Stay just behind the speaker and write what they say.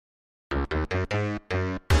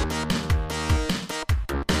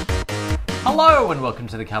Hello and welcome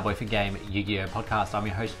to the Cowboy for Game Yu-Gi-Oh! Podcast. I'm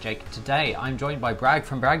your host Jake. Today I'm joined by Bragg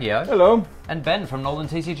from Braggio. Hello. And Ben from Nolan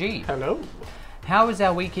TCG. Hello. How was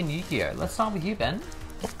our week in Yu-Gi-Oh? Let's start with you, Ben.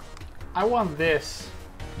 I won this.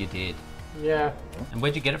 You did. Yeah. And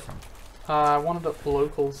where'd you get it from? I wanted it for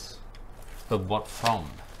locals. For what from?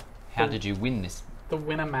 How did you win this? The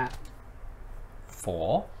winner mat.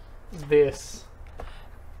 For? This.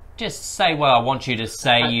 Just say what I want you to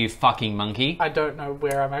say, you fucking monkey. I don't know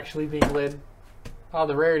where I'm actually being led. Oh,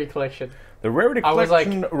 the Rarity Collection. The Rarity I was like-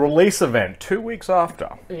 Collection release event 2 weeks after.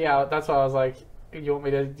 Yeah, that's why I was like, you want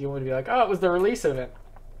me to be like, oh, it was the release event.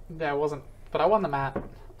 Yeah, it wasn't. But I won the mat.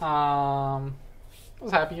 I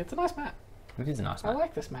was happy. It's a nice mat. It is a nice I one.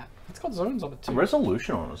 like this mat. It's got zones on it The too.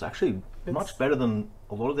 resolution on it was actually much better than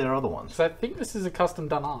a lot of their other ones. So I think this is a custom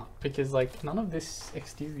done art because like none of this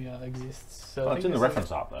exterior exists. So I It's think in the this is-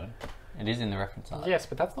 reference art though. It is in the reference art. Yes,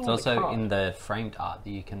 but that's not It's on the also card. in the framed art that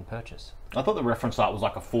you can purchase. I thought the reference art was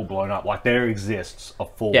like a full blown up, like there exists a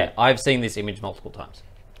full... Yeah, I've seen this image multiple times.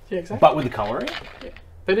 Yeah, exactly. But with the colouring? Yeah.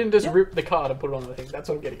 They didn't just rip the card and put it on the thing. That's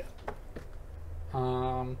what I'm getting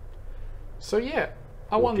at. So yeah,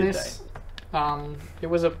 I won did this. It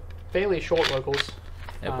was a fairly short locals.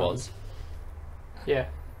 It was. Yeah,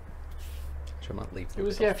 Sure, I might leave. it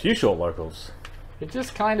was. Yeah, A few short locals. it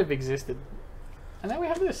just kind of existed. And then we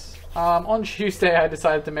have this. On Tuesday, I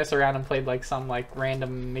decided to mess around and played like some like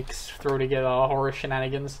random mix, throw together horror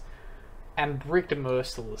shenanigans, and bricked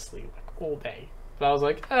mercilessly like all day. But I was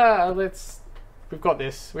like, we've got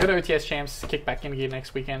this. We got OTS champs kick back in again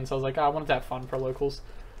next weekend, so I was like, I wanted to have fun for locals.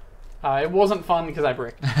 It wasn't fun because I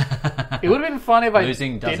bricked. It would have been fun if I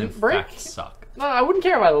Losing does in didn't brick. fact suck. No, I wouldn't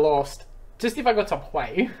care if I lost. Just if I got to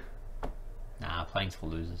play. Nah, playing's for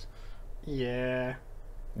losers. Yeah.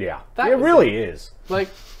 Yeah. That It was really is. Like,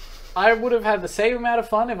 I would have had the same amount of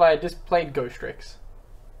fun if I had just played Ghost Tricks.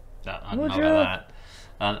 I don't know about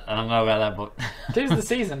that. I don't know about that, but... Tis the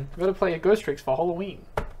season. We've got to play Ghost Tricks for Halloween.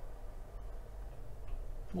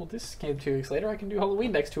 Well, this came 2 weeks later. I can do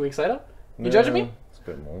Halloween next 2 weeks later. You judging me? It's a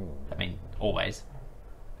bit more. I mean, always.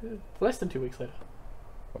 Less than 2 weeks later.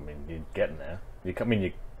 I mean, you're getting there. You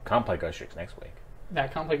can't play Ghost Tricks next week. No, I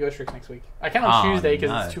can't play Ghost Tricks next week. I can on Tuesday because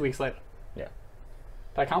no. it's 2 weeks later. Yeah.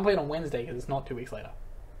 But I can't play it on Wednesday because it's not 2 weeks later.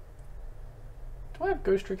 Do I have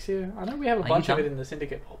Ghost Tricks here? I know we have a Are bunch you of it done? in the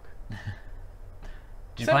Syndicate bulk. Did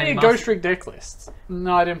you Send play me a Master- Ghost Trick deck list.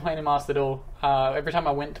 No, I didn't play any Master Duel. Every time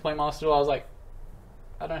I went to play Master Duel, I was like,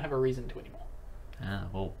 I don't have a reason to anymore. Ah,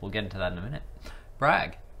 we'll get into that in a minute.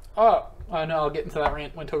 Bragg. Oh no, I'll get into that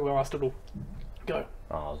rant when talking about Master Duel. Go.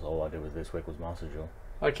 Oh, so all I did was this week was Master Duel.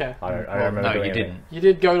 Okay. I don't Well, remember no, doing you anything. didn't. You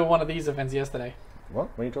did go to one of these events yesterday. What?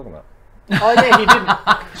 What are you talking about? Oh yeah, he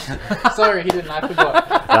didn't. Sorry, he didn't. I forgot.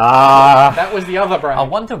 Ah, That was the other Brian. I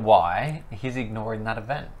wonder why he's ignoring that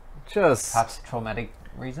event. just... Perhaps traumatic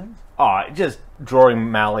reasons? Oh, just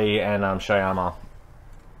drawing Mali and Shoyama.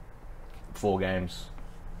 4 games.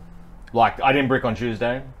 Like, I didn't brick on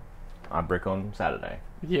Tuesday. I brick on Saturday.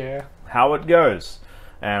 Yeah. How it goes.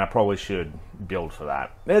 And I probably should build for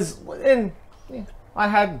that. I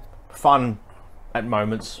had fun at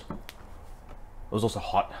moments. It was also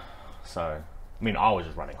hot. So, I mean, I was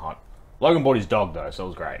just running hot. Logan bought his dog, though, so it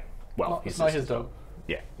was great. Well, It's not his dog.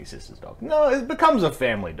 Yeah, his sister's dog. No, it becomes a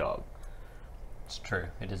family dog. It's true.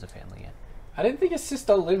 It is a family, yeah. I didn't think his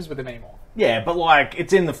sister lives with him anymore. Yeah, but like,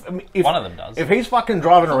 it's in the... I mean, if, One of them does. If he's fucking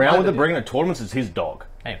driving around with either it, bringing it to tournaments, it's his dog.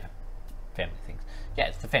 Anyway, family things. Yeah,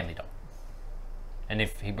 it's the family dog. And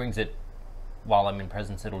if he brings it while I'm in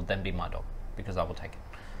presence, it'll then be my dog, because I will take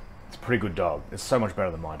it. It's a pretty good dog. It's so much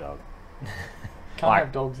better than my dog. Can't Like-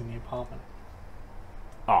 have dogs in the apartment.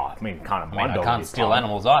 Oh, I mean, kind of I my mean, dog. I can't is steal fine.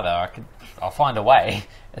 animals either. I'll find a way.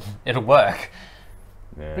 It'll work.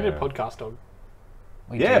 Yeah, We need a podcast dog.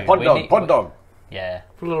 We yeah do. pod We dog, need- pod dog. Yeah.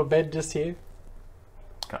 Put a little bed just here.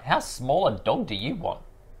 How small a dog do you want?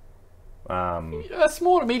 A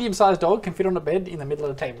small to medium-sized dog can fit on a bed in the middle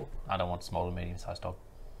of the table. I don't want small or medium-sized dog.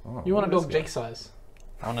 Oh, You want a what is dog this Jake size.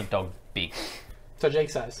 I want a dog big. So Jake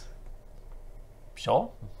size.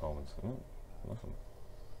 Sure. guy? Oh,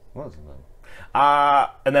 what is it?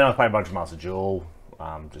 And then I played a bunch of Master Duel.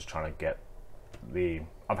 Just trying to get the...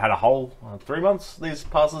 I've had a whole 3 months these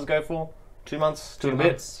passes go for. 2 months, 2 and a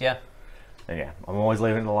bit. Months, yeah. And yeah, I'm always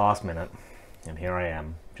leaving it to the last minute. And here I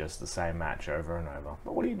am, just the same match over and over.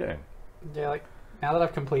 But what are you doing? Yeah, like now that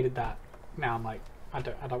I've completed that, now I'm like, I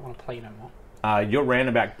don't want to play no more. Your rant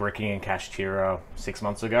about bricking in Kashtira 6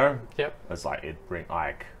 months ago. Yep. It's like it bring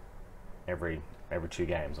like every 2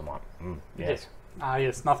 games. I'm like, yes.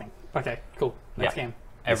 Yes, nothing. Okay, cool. Next Yeah. game.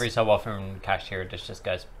 Every so often, Cashier just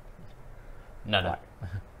goes, no.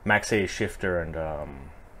 Maxi, Shifter, and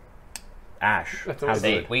Ash. That's How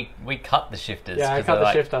awesome. good. We cut the shifters. Yeah, I 'cause cut they're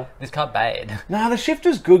the shifter. This card bad. Nah, the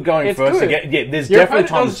shifter's good going It's first. good. Again. Yeah, there's Your definitely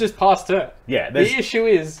opponent knows times. just past turn. Yeah, there's The issue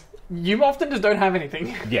is, you often just don't have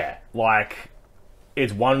anything. yeah, like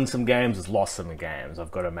it's won some games, it's lost some games.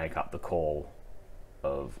 I've got to make up the call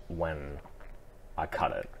of when I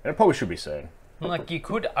cut it, and it probably should be soon. Like, you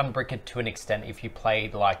could unbrick it to an extent if you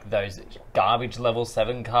played, like, those garbage level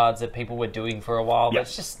 7 cards that people were doing for a while, but Yeah.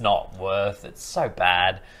 it's just not worth. It's so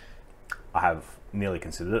bad. I have nearly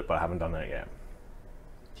considered it, but I haven't done it yet.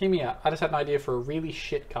 Hear me out. I just had an idea for a really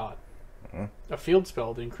shit card. A field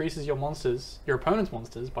spell that increases your opponent's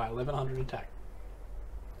monsters by 1100 attack.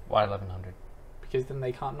 Why 1100? Because then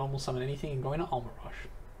they can't normal summon anything and go into Armor Rush.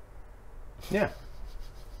 Yeah.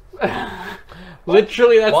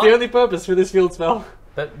 Literally, that's What? the only purpose for this field spell.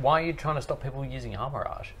 But why are you trying to stop people using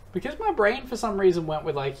Armorage? Because my brain, for some reason, went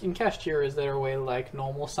with, like, in Kashtira, is there a way to, like,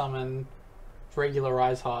 normal summon regular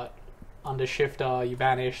Eyes Heart under Shifter, you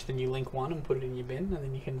banish, then you link one and put it in your bin, and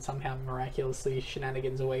then you can somehow miraculously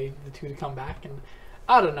shenanigans away the two to come back, and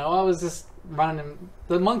I don't know, I was just running,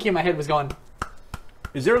 the monkey in my head was going,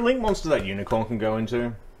 Is there a link monster that Unicorn can go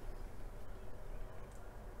into?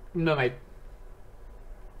 no mate.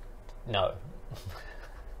 No.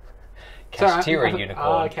 Sorry, Kashtira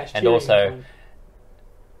Unicorn. Kashtira And also, Unicorn.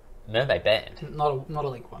 no, they banned. Not a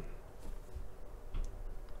link one.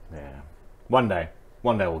 Yeah. One day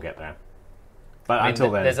we'll get there. But I mean,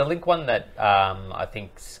 until then, there's a link one that I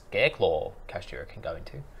think Scareclaw Kashtira can go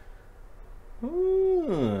into.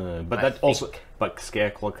 But I that also, think. but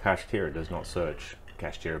Scareclaw Kashtira does not search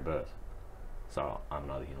Kashtira Birth, so I'm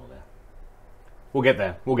neither here nor there. We'll get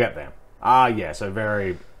there. We'll get there. Yeah. So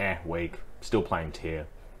very week. Still playing tier.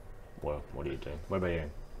 Well, what do you do? What about you?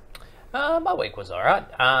 My week was alright.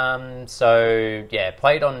 So, yeah,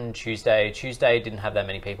 played on Tuesday. Tuesday didn't have that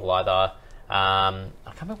many people either. I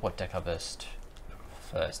can't remember what deck I versed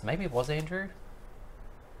first. Maybe it was Andrew?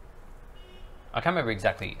 I can't remember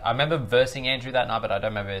exactly. I remember versing Andrew that night, but I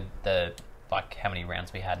don't remember how many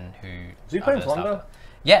rounds we had and who. Was he playing I versed Flunder? after.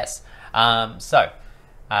 Yes.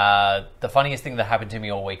 The funniest thing that happened to me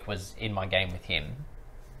all week was in my game with him.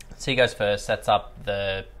 So he goes first, sets up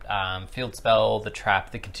the field spell, the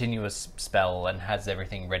trap, the continuous spell, and has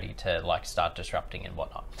everything ready to like start disrupting and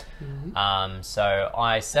whatnot. Mm-hmm. So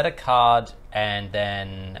I set a card, and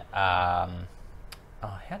then how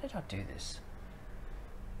did I do this?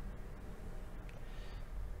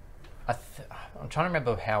 I'm trying to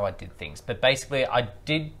remember how I did things, but basically I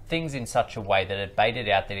did things in such a way that it baited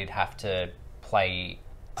out that he'd have to play.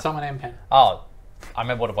 Summon M-Pen. Oh, I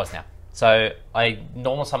remember what it was now. So I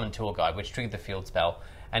normal summoned Tour Guide, which triggered the field spell,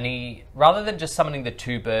 and he, rather than just summoning the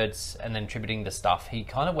 2 birds and then tributing the stuff, he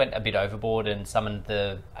kind of went a bit overboard and summoned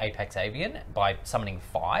the Apex Avian by summoning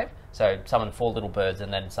 5. So summoned 4 little birds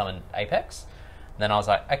and then summoned Apex. And then I was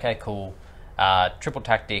like, okay, cool. Triple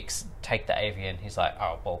tactics, take the Avian. He's like,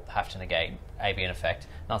 oh, well, have to negate Avian effect.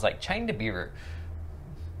 And I was like, chain to Biru.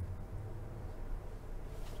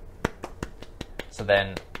 So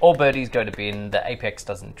then all birdies go to bin, the Apex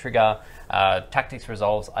doesn't trigger, tactics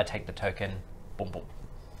resolves, I take the token, boom boom.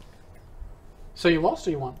 So you lost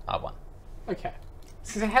or you won? I won. Okay.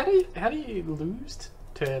 So how do you lose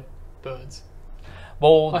to birds?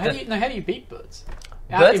 Well, Or how do you beat birds?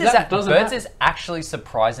 birds, If that doesn't happen- is actually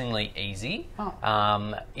surprisingly easy. Oh.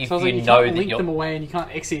 If So I was like, you you know can't that link you're them away and you can't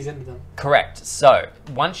Xyz into them. correct. So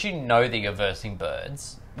once you know that you're versing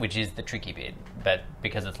birds, which is the tricky bit, but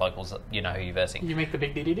because it's locals, you know who you're versing. You make the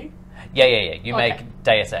big DDD? Yeah. You Okay. make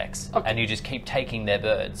Deus Ex, Okay. and you just keep taking their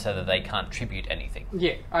birds so that they can't tribute anything.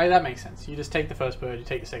 Yeah, that makes sense. You just take the first bird, you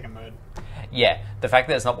take the second bird. Yeah, the fact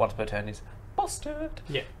that it's not once per turn is busted.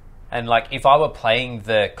 Yeah. And like, if I were playing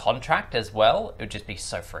the contract as well, it would just be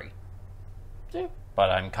so free. Yeah. But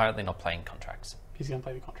I'm currently not playing contracts. He's going to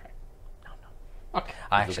play the contract. No. Okay.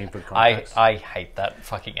 I He's actually, looking for contracts. I hate that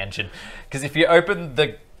fucking engine. Because if you open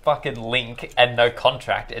the fucking link and no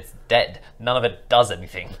contract, it's dead. None of it does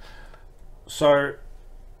anything. So,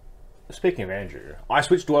 speaking of Andrew, I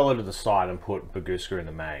switched Dweller to the side and put Baguska in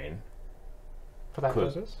the main. For that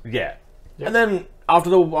 'Cause- purpose? Yeah. Yep. And then after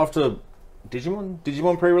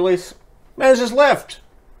Digimon pre-release, man's just left.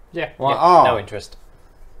 Yeah. I'm like, Yeah, oh, no interest.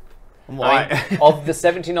 I'm I like, mean, of the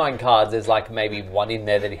 79 cards, there's like maybe one in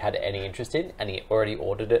there that he had any interest in, and he already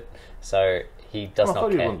ordered it, so he does I not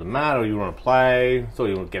thought you care. wanted to mat or you want to play. Thought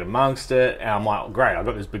you want to get amongst it. And I'm like, great, I've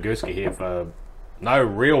got this Baguska here for no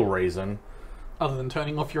real reason. Other than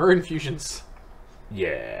turning off your own fusions.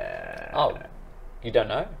 Yeah. Oh, you don't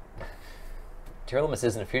know? Tyrannosaurus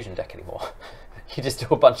isn't a fusion deck anymore. You just do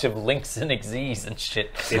a bunch of links and Xyz and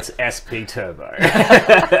shit. It's SP Turbo.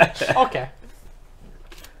 Okay.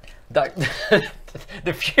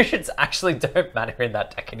 The fusions actually don't matter in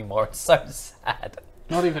that deck anymore. It's so sad.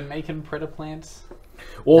 Not even making predator plants.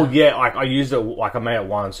 Well, yeah, like I used it, like I made it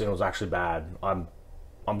once and it was actually bad. I'm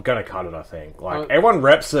gonna cut it, I think. Like everyone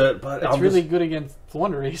reps it, but it's really good against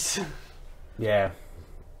laundries. Yeah.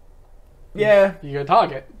 Yeah. You go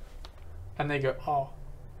target, and they go, oh.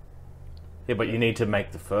 Yeah, but you need to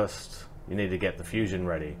make the first. You need to get the fusion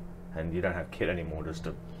ready, and you don't have kit anymore just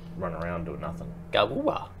to run around doing nothing.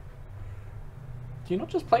 Galooa. Do you not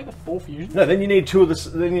just play the 4 fusions? No, then you need 2 of the.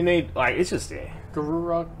 Then you need it's just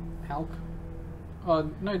Garura, Hulk. Oh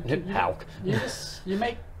no, Hulk. You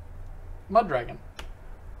make Mud Dragon.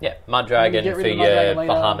 Yeah, Mud Dragon get for rid of the Mud your Dragon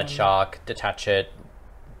later Bahamut and- Shark, detach it,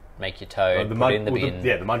 make your toad, put it in the bin.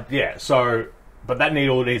 the mud. Yeah. So, but that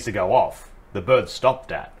all needs to go off. The bird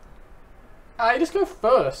stopped at. You just go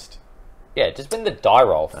first. Yeah, just win the die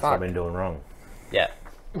roll. That's what I've been doing wrong. Yeah.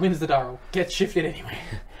 Wins the die roll. Gets shifted anyway.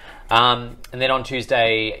 And then on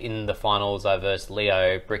Tuesday in the finals, I versed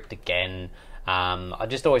Leo, bricked again. I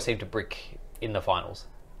just always seem to brick in the finals.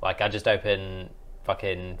 Like, I just open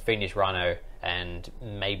fucking Fiendish Rhino and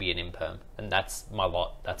maybe an Imperm. And that's my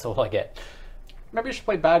lot. That's all I get. Maybe you should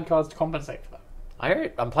play bad cards to compensate for that.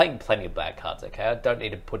 I'm playing plenty of bad cards, okay? I don't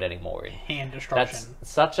need to put any more in. Hand destruction. That's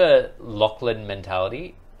such a Lachlan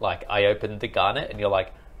mentality. Like, I opened the Garnet and you're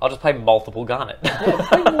like, I'll just play multiple Garnet. Yeah,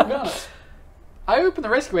 play more Garnet. I open the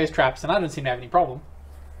Rescuers traps and I don't seem to have any problem.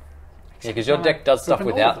 Yeah, because your deck does stuff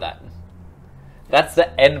without that. That's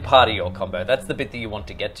the end part of your combo. That's the bit that you want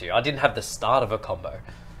to get to. I didn't have the start of a combo.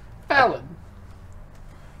 Valid.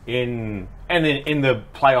 In the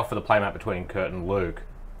playoff for the playmat between Kurt and Luke,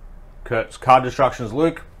 Kurt's card destruction is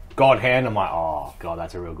Luke. God hand. I'm like, oh god,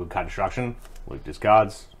 that's a real good card destruction. Luke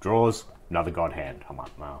discards, draws, another God hand. I'm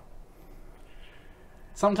like, no.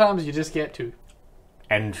 Sometimes you just get 2.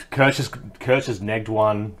 And Kurt just negged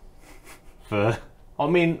one for. I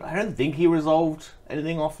mean, I don't think he resolved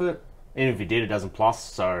anything off it. Even if he did, it doesn't plus.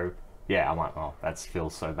 So yeah, I'm like, oh, that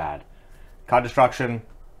feels so bad. Card destruction,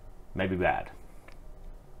 maybe bad.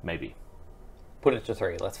 Maybe. Put it to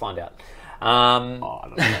 3. Let's find out. I don't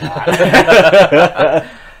know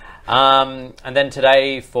that. And then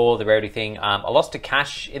today for the rarity thing, I lost to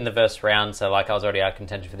Cash in the first round, so like I was already out of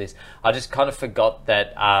contention for this. I just kind of forgot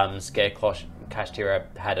that Scareclaw Cash Tira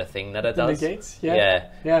had a thing that it does. Negates?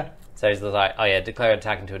 Yeah. So he's like, oh yeah, declare an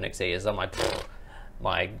attack into an Xyz. I'm like,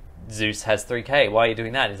 my Zeus has 3k. Why are you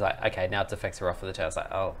doing that? He's like, okay, now its effects are off for the turn. I was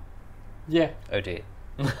like, oh. Yeah. Oh dear.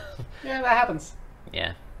 Yeah, that happens.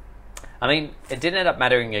 Yeah. I mean, it didn't end up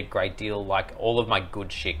mattering a great deal. Like, all of my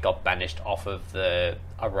good shit got banished off of the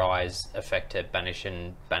Arise effect to banish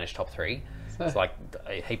and banish top 3. So it's like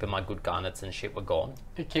a heap of my good garnets and shit were gone.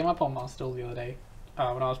 It came up on Master Duel the other day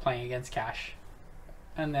when I was playing against Cash.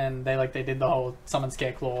 And then they did the whole summon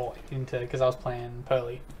Scareclaw into, because I was playing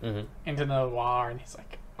Pearly, into the Noir, and he's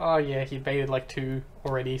like, oh yeah, he baited like 2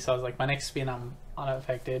 already, so I was like, my next spin I'm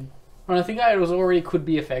unaffected. And I think I was already could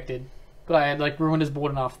be affected, but I had like ruined his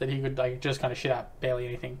board enough that he could like just kind of shit out barely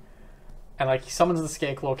anything. And like he summons the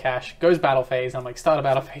Scareclaw Cash, goes battle phase, and I'm like, start a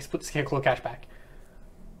battle phase, put the Scareclaw Cash back.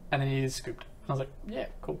 And then he is scooped. And I was like, yeah,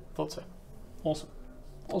 cool, thought so. Awesome.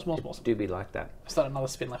 Awesome. Do be like that. I started another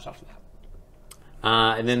spin left after that.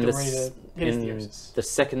 And then in the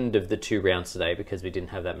second of the 2 rounds today, because we didn't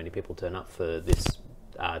have that many people turn up for this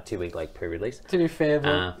 2-week late pre-release. To be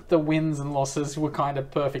fair, the wins and losses were kind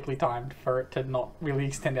of perfectly timed for it to not really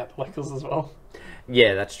extend out the locals as well.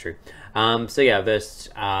 Yeah, that's true. So yeah, versed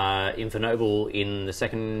Infernoble in the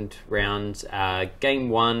second round. Game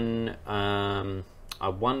 1, I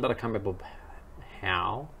won, but I can't remember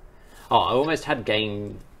how. Oh, I almost had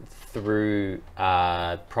game through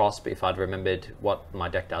Prosp if I'd remembered what my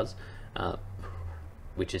deck does,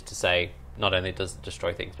 which is to say, not only does it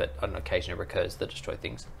destroy things, but on occasion it recurs the destroy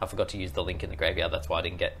things. I forgot to use the link in the graveyard, that's why I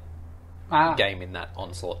didn't get game in that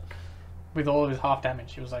onslaught. With all of his half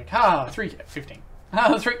damage, he was like, 3, 15.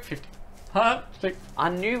 3, 15. 6. I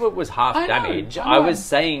knew it was half damage. I I know. was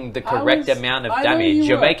saying the correct amount of I know damage. you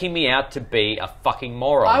You're were. making me out to be a fucking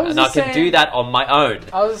moron, was and I just can saying- do that on my own.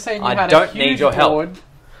 I was saying you I had don't a need huge your help. board,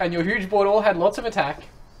 and your huge board all had lots of attack,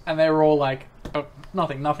 and they were all like, oh,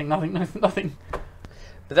 nothing. But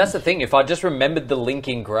that's the thing, if I just remembered the link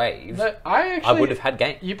engraved, But I would have had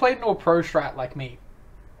game. You played an all pro strat like me.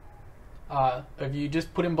 If you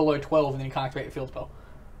just put him below 12 and then you can't activate the field spell.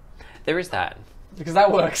 There is that. Because that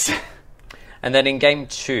works. And then in game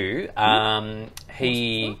 2,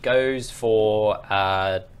 he goes for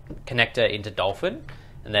Connector into Dolphin,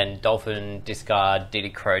 and then Dolphin discard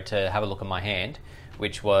DD Crow to have a look at my hand,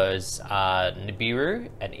 which was Nibiru,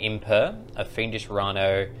 an Imper, a Fiendish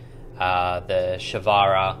Rhino, the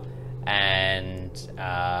Shavara, and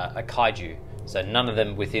a kaiju. So none of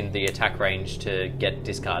them within the attack range to get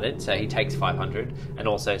discarded. So he takes 500 and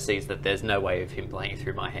also sees that there's no way of him playing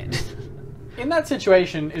through my hand. In that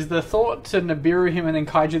situation, is the thought to Nibiru him and then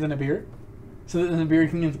kaiju the Nibiru? So that the Nibiru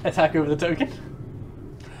can attack over the token?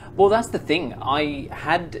 Well, that's the thing. I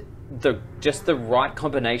had just the right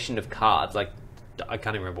combination of cards. Like, I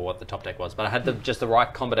can't even remember what the top deck was, but I had just the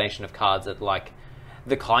right combination of cards that, like,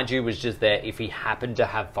 the kaiju was just there if he happened to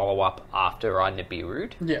have follow-up after I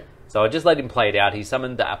Nibiru'd. Yeah. So I just let him play it out. He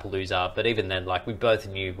summoned the Appaloosa, but even then, like, we both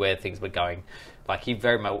knew where things were going. Like, he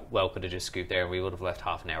very well could have just scooped there and we would have left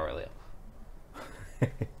half an hour earlier.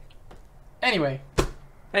 Anyway.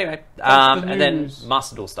 And then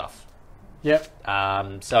Master Duel stuff. Yep.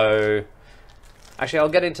 So, actually, I'll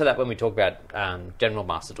get into that when we talk about General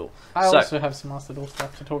Master Duel. I also have some Master Duel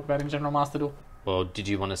stuff to talk about in General Master Duel. Well, did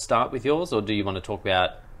you want to start with yours, or do you want to talk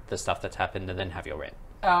about the stuff that's happened and then have your rant?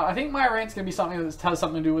 I think my rant's going to be something that has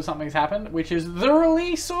something to do with something that's happened, which is the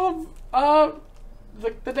release of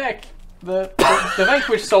the deck. The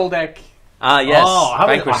Vanquish Soul deck. Yes. Oh,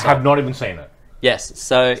 I have not even seen it. Yes,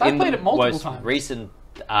 so I've in played the it multiple most times. recent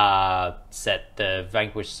set, the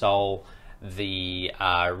Vanquish Soul, the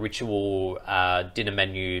Ritual Dinner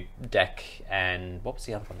Menu deck, and what was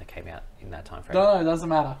the other one that came out in that time frame? No, it doesn't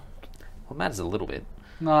matter. Well, it matters a little bit.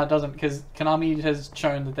 No, it doesn't, because Konami has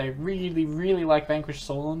shown that they really, really like Vanquish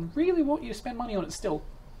Soul and really want you to spend money on it still.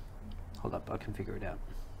 Hold up, I can figure it out.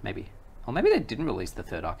 Maybe. Or maybe they didn't release the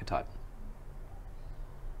third archetype.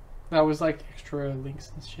 That was like extra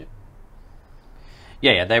links and shit.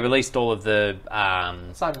 Yeah, they released all of the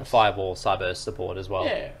Cyberse. Firewall Cyberse support as well.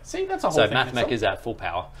 Yeah, see, that's a whole So thing. Mathmech is at full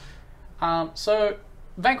power. So,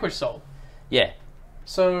 Vanquish Soul. Yeah.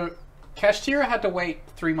 So, Kashtira had to wait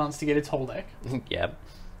 3 months to get its whole deck. Yeah.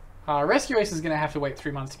 Rescue Ace is going to have to wait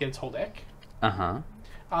 3 months to get its whole deck. Uh-huh.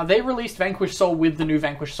 They released Vanquish Soul with the new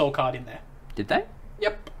Vanquish Soul card in there. Did they?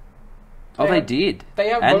 Yep. Oh, they did. They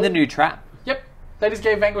have and both. the new trap. Yep. They just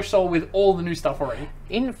gave Vanquish Soul with all the new stuff already.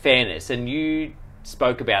 In fairness, and you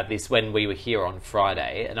spoke about this when we were here on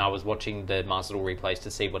Friday, and I was watching the Master Duel replays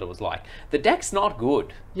to see what it was like. The deck's not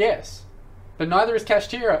good. Yes. But neither is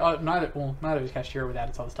Kashtira. Neither is Kashtira without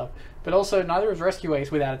its other stuff. But also, neither is Rescue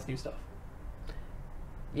Ace without its new stuff.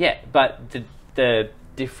 Yeah, but the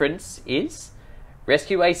difference is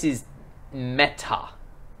Rescue Ace is meta.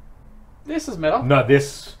 This is meta. No,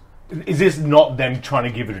 is this not them trying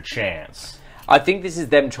to give it a chance? I think this is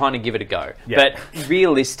them trying to give it a go. Yeah. But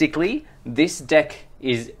realistically, this deck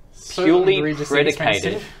is So purely egregiously predicated.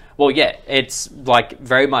 expensive. Well, yeah, it's like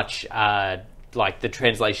very much like the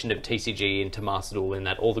translation of TCG into Master Duel in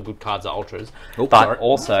that all the good cards are ultras. Oh, but sorry.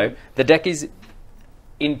 also, the deck is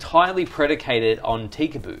entirely predicated on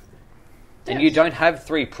Tikaboo. And you don't have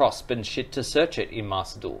 3 prosp and shit to search it in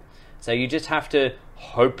Master Duel. So you just have to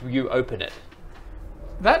hope you open it.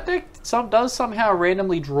 That deck does somehow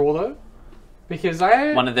randomly draw, though. Because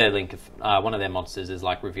One of their monsters is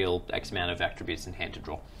like reveal X amount of attributes in hand to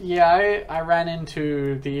draw. Yeah, I ran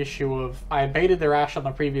into the issue of I baited their Ash on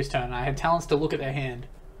the previous turn. I had talents to look at their hand,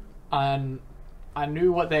 and I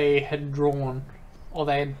knew what they had drawn, or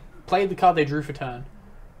they had played the card they drew for turn.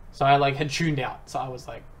 So I had tuned out. So I was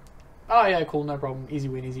like, "Oh yeah, cool, no problem, easy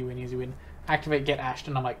win, easy win, easy win." Activate, get Ashed,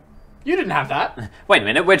 and I'm like, "You didn't have that." Wait a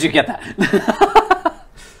minute, where'd you get that?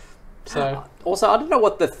 So Also, I don't know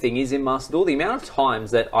what the thing is in Master Duel. The amount of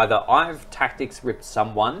times that either I've tactics ripped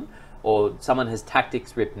someone, or someone has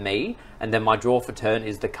tactics ripped me, and then my draw for turn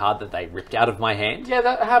is the card that they ripped out of my hand. yeah,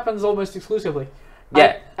 that happens almost exclusively.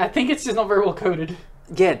 Yeah. I think it's just not very well coded.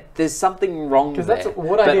 Yeah, there's something wrong there. That's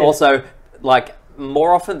what I but did. also, like,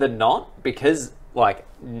 more often than not, because, like,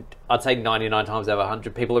 I'd say 99 times out of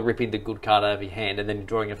 100, people are ripping the good card out of your hand and then you're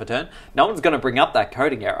drawing it for turn. No one's going to bring up that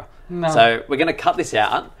coding error. No. So we're going to cut this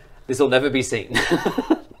out. This will never be seen.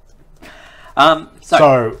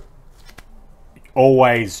 So,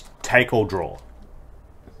 always take or draw,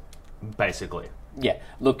 basically. Yeah,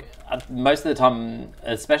 look, most of the time,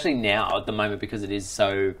 especially now at the moment because it is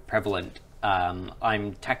so prevalent,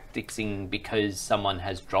 I'm tacticsing because someone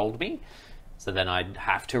has drolled me, so then I'd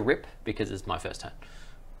have to rip because it's my first turn.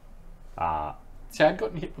 See, I'd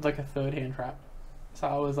gotten hit with like a third hand trap. So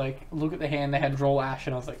I was like, look at the hand, they had draw Ash,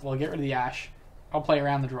 and I was like, well, get rid of the Ash. I'll play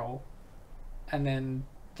around the draw. And then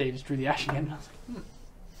they just drew the Ash again. And I was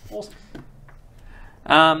like,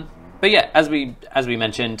 awesome. But yeah, as we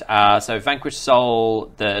mentioned, so Vanquish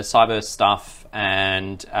Soul, the Cyber stuff,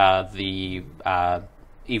 and the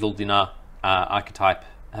Evil Dinner archetype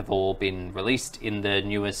have all been released in the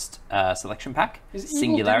newest selection pack. Is Evil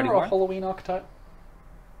Singularity Dinner a Warrant. Halloween archetype?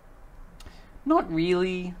 Not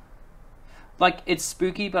really. Like, it's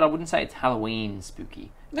spooky, but I wouldn't say it's Halloween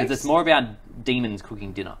spooky. Because Next- it's more about demons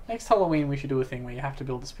cooking dinner. Next Halloween, we should do a thing where you have to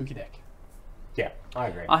build a spooky deck. Yeah, I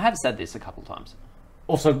agree. I have said this a couple times.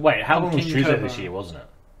 Also, wait, Halloween was Pumpkin Tuesday cover. this year, wasn't it?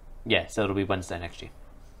 Yeah, so it'll be Wednesday next year.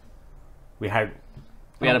 We had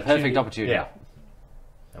We had a perfect Opportunity. opportunity.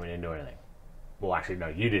 Yeah. And we didn't do anything. Well, actually, no,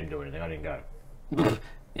 you didn't do anything. I didn't go.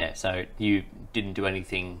 Yeah, so you didn't do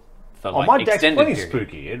anything for Oh, like my deck's extended plenty period.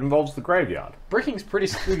 spooky. It involves the graveyard. Bricking's pretty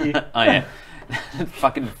spooky. Oh yeah,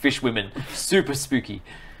 fucking fish women, super spooky.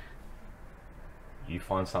 You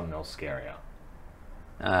find something else scarier.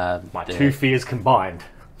 My The- two fears combined.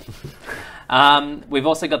 We've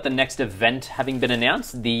also got the next event having been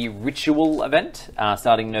announced, the Ritual event,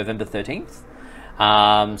 starting November 13th.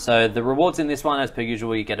 So the rewards in this one, as per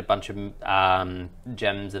usual, you get a bunch of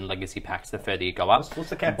gems and legacy packs the further you go up. What's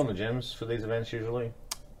the cap on the gems for these events usually?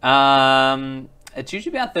 It's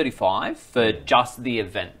usually about 35 for just the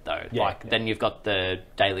event, though. Yeah, Then you've got the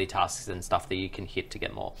daily tasks and stuff that you can hit to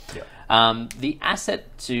get more. Yeah. The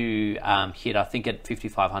asset to hit, I think at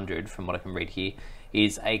 5,500, from what I can read here,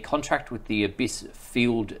 is a contract with the Abyss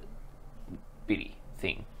Field Biddy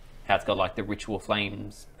thing. How it's got like the ritual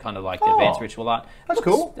flames, kind of like advanced ritual art. That's It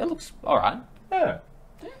looks- cool. It looks all right. Yeah.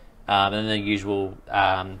 And then the usual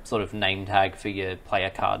sort of name tag for your player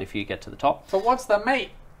card if you get to the top. So what's the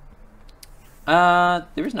mate?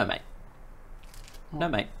 There is no mate. No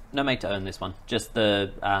mate. No mate to own this one. Just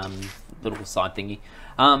the little side thingy.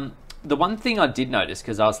 The one thing I did notice,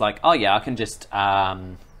 because I was like, oh yeah, I can just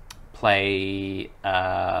play...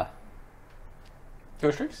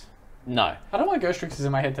 Ghost Tricks? No. I don't know why Ghost Tricks is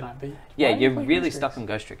in my head tonight, but Yeah, why do you you're play really Ghost stuck Tricks? on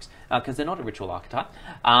Ghost Tricks. Because they're not a ritual archetype.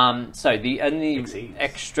 So the only Exceeds.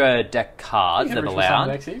 extra deck You cards can that are ritual summon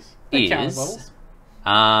allowed Dexies. They count as is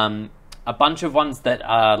levels. a bunch of ones that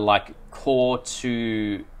are like core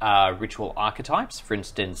to ritual archetypes. For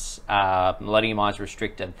instance, Millennium Eyes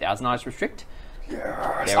Restrict and Thousand Eyes Restrict.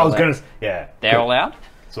 I was gonna. Yeah. They're allowed.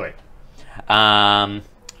 Sweet.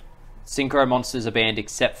 Synchro monsters are banned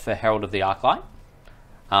except for Herald of the Arclight.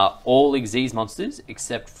 All Xyz monsters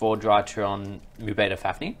except for Drytron Mubeta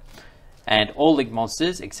Fafnir. And all Link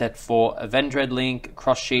monsters except for Avendred Link,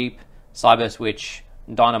 Cross Sheep, Cyber Switch,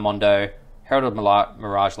 Dynamondo, Herald of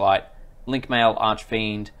Mirage Light, Link Mail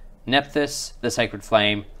Archfiend, Nephthys the Sacred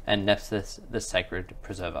Flame, and Nephthys the Sacred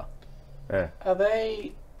Preserver. Yeah.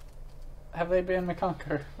 Have they banned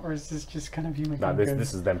Makanko? Or is this just kind of you No, Makanko?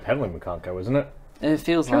 this is them peddling Makanko, isn't it? It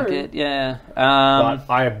feels True. like it, yeah. But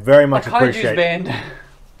I very much Kaiju's appreciate. banned.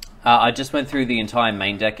 I just went through the entire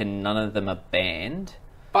main deck and none of them are banned.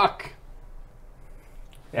 Fuck.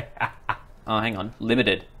 Oh, hang on.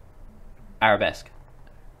 Limited. Arabesque.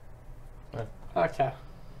 Okay.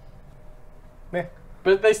 Yeah.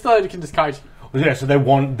 But they still can just Kaiju. Yeah, so they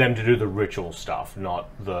want them to do the ritual stuff, not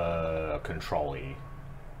the control-y.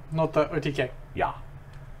 Not the OTK. Yeah.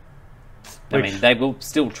 I mean, they will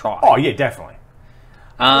still try. Oh yeah, definitely.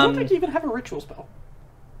 I don't think you even have a ritual spell.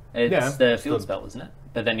 It's Yeah, the it's field the- spell, isn't it?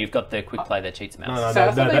 But then you've got the quick play that cheats them out. No, So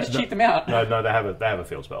I thought they just cheat them out. No, they have a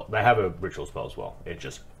field spell. They have a ritual spell as well. It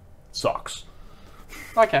just sucks.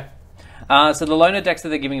 Okay. So the loner decks that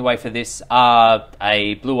they're giving away for this are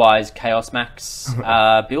a Blue Eyes Chaos Max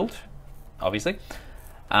build, obviously.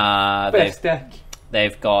 Best deck.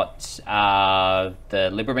 They've got the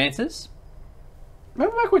Libromancers.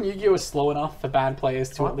 Remember back when Yu-Gi-Oh was slow enough for bad players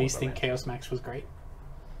to I at least love think that. Chaos Max was great?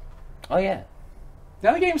 Oh, yeah.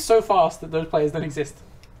 Now the game's so fast that those players don't exist.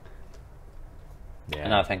 Yeah.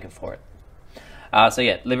 And I thank it for it. So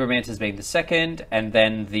yeah, Libromancers being the second, and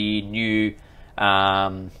then the new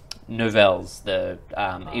Novels, the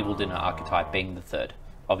Evil Dinner archetype, being the third.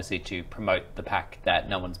 Obviously to promote the pack that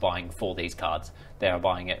no one's buying for these cards. They are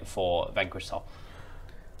buying it for Vanquish Soul,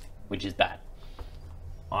 which is bad.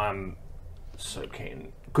 I'm so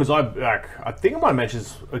keen because I think I might have mentioned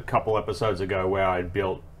this a couple episodes ago where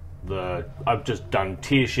I've just done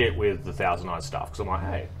tier shit with the Thousand Eyes stuff because I'm like,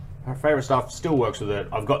 hey, her favorite stuff still works with it.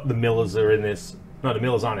 I've got the Millers are in this. No, the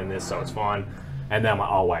Millers aren't in this, so it's fine. And then I'm like,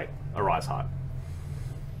 oh wait, a Rise Heart.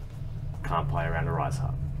 Can't play around a Rise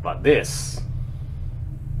Heart, but this,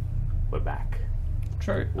 we're back.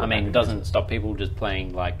 True. I back mean, in it doesn't stop people just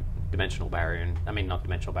playing like Dimensional Barrier, and I mean not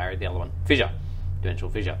Dimensional Barrier, the other one, Fissure,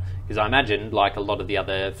 Dimensional Fissure. Because I imagine, like a lot of the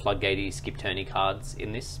other Floodgatey, Skip Turny cards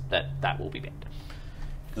in this, that will be banned.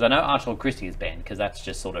 Because I know Archlord Christie is banned because that's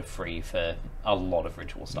just sort of free for a lot of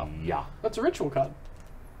ritual stuff. Yeah. That's a ritual card.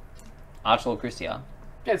 Archlord Christie, Yeah,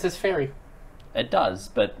 it says fairy. it does,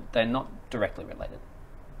 but they're not directly related.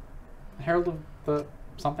 Herald of the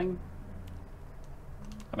something.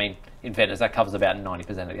 I mean, in fairness, that covers about 90%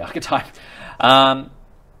 of the archetype.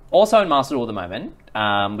 Also in Master Duel at the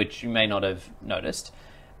moment, which you may not have noticed,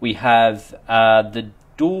 we have the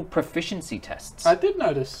dual proficiency tests. I did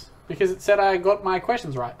notice, because it said I got my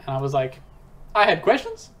questions right, and I was like, I had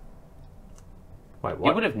questions? Wait, You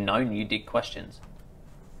what? would have known you did questions.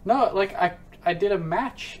 No, like, I did a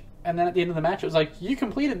match, and then at the end of the match, it was like, you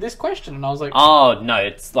completed this question, and I was like, Oh, no,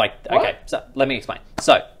 it's like... What? Okay, so let me explain.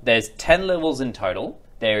 So, there's 10 levels in total.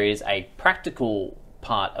 There is a practical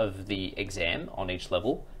part of the exam on each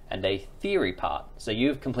level, and a theory part. So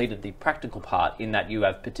you've completed the practical part in that you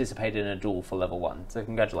have participated in a duel for level 1. So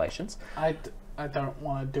congratulations. I don't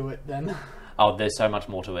want to do it then. Oh, there's so much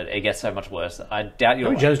more to it. It gets so much worse. I doubt How you'll...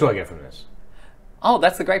 many gems do I get from this? Oh,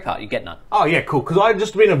 that's the great part. You get none. Oh yeah, cool. Because I've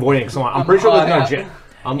just been avoiding. Because I'm pretty sure there's no hard gems.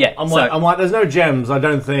 Yeah, I'm so- like, there's no gems. I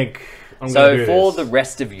don't think I'm going to So do for this. the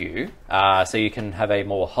rest of you, so you can have a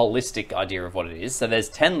more holistic idea of what it is. So there's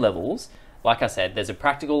 10 levels. Like I said, there's a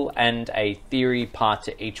practical and a theory part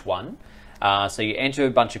to each one. So you enter a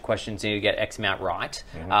bunch of questions and you get X amount right.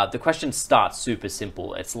 The question starts super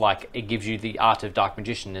simple. It's like it gives you the art of Dark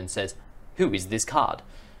Magician and says, who is this card?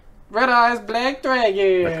 Red Eyes Black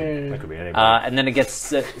Dragon! That could be anybody. And then it gets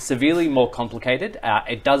severely more complicated.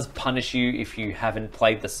 It does punish you if you haven't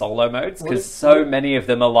played the solo modes, because so many of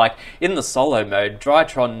them are like, in the solo mode,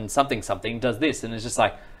 Drytron something something does this, and it's just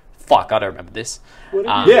like, fuck, I don't remember this. What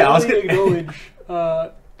if you Yeah, I was only gonna-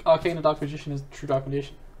 acknowledge Arcana Dark Magician as the true Dark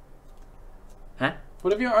Magician? Huh?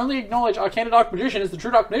 What if you only acknowledge Arcana Dark Magician as the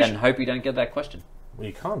true Dark Magician? Then hope you don't get that question. Well,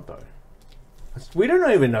 you can't though. We don't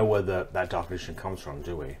even know where that Dark Magician comes from,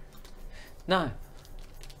 do we? No.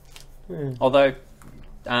 Although,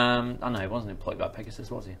 I know he wasn't employed by Pegasus,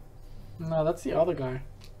 was he? No, that's the other guy.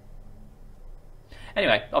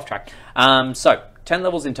 Anyway, off track. So, 10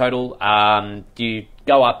 levels in total. You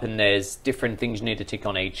go up and there's different things you need to tick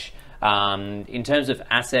on each. In terms of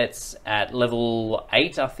assets, at level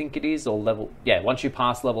 8, I think it is, or level... Yeah, once you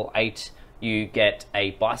pass level 8, you get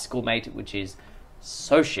a bicycle mate, which is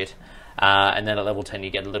so shit. And then at level 10, you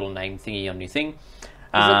get a little name thingy on your thing.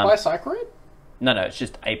 Is it Bicycroid? No, it's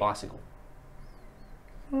just a bicycle.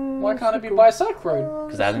 Why can't it be Bicycroid?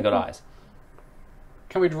 Because it hasn't got eyes.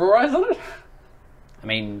 Can we draw eyes on it? I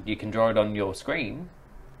mean, you can draw it on your screen.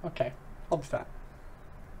 Okay, I'll do that.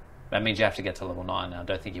 That means you have to get to level 9 now. I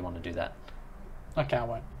don't think you want to do that. Okay, I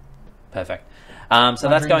won't. Perfect. So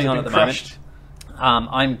that's going on at the moment.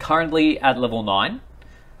 I'm currently at level 9.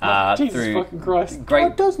 Jesus through fucking Christ. great,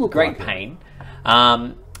 it does look great like it. pain.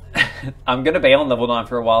 I'm going to be on level 9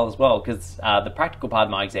 for a while as well, because the practical part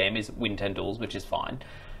of my exam is win 10 duels, which is fine.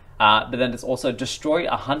 But then it's also destroy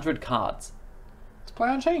 100 cards. Let's play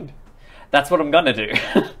Unchained. That's what I'm going to do.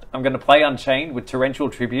 I'm going to play Unchained with Torrential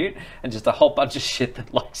Tribute and just a whole bunch of shit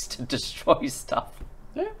that likes to destroy stuff.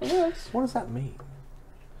 Yeah, it works. What does that mean?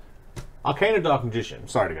 Arcana Dark Magician.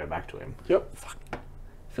 Sorry to go back to him. Yep.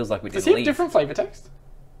 Feels like we Does didn't he have leave. different flavor text?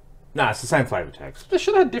 No, it's the same flavor text. They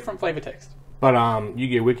should have had different flavor text. But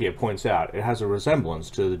Yu-Gi-Oh! Wikia points out it has a resemblance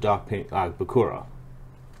to the Dark Bakura.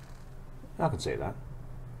 I can see that.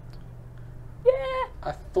 Yeah.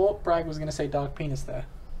 I thought Bragg was going to say Dark Penis there.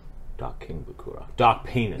 Dark King Bakura. Dark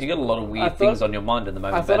Penis. You got a lot of I weird thought- things on your mind at the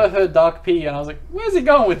moment, I thought Ben. I heard Dark P, and I was like, where's he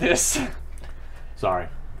going with this? Sorry.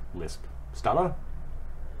 Lisp. Stutter.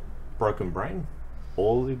 Broken brain.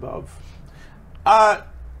 All of the above. Yeah,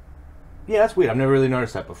 that's weird. I've never really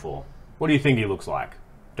noticed that before. What do you think he looks like?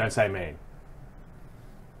 Don't say me.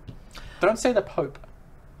 Don't say the Pope.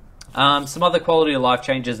 Some other quality of life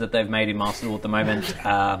changes that they've made in Master Duel at the moment.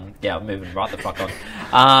 Yeah, I'm moving right the fuck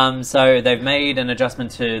on. So they've made an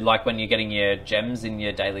adjustment to, like, when you're getting your gems in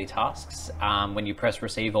your daily tasks. When you press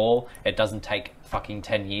receive all, it doesn't take fucking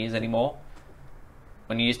 10 years anymore.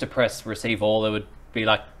 When you used to press receive all, it would be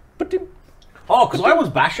like... "Ba-dim." Oh, because I was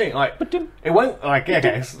bashing, like, it went, like, yeah,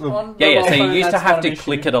 okay. On the Yeah, so you phone, used to that's have not to an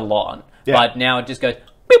click issue. it a lot. Yeah. But now it just goes...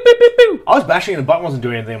 Boop, boop, boop, boop. I was bashing and the button wasn't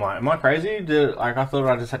doing anything. I'm like, am I crazy? Like, I thought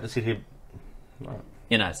I just had to sit here.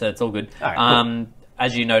 You know, so it's all good. Alright, cool.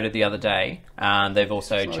 As you noted the other day, they've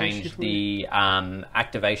also Sorry, changed shift the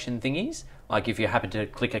activation thingies. Like if you happen to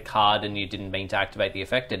click a card and you didn't mean to activate the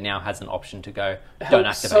effect, it now has an option to go, don't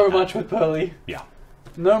Helps activate so that. much with Pearly. Yeah.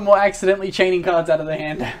 No more accidentally chaining cards out of the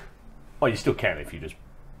hand. Well, you still can if you just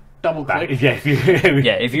Double back. click. Yeah, if you.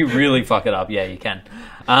 Yeah, if you really fuck it up, yeah, you can.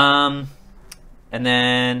 And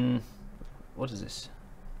then... What is this?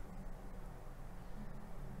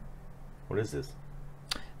 What is this?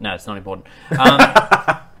 No, it's not important.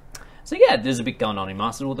 So yeah, there's a bit going on in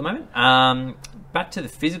Master Duel at the moment. Back to the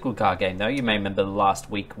physical card game, though. You may remember last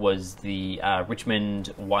week was the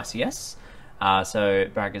Richmond YCS. So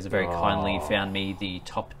Bragg has very kindly found me the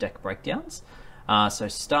top deck breakdowns. So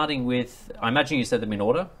starting with, I imagine you said them in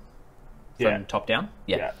order from top down?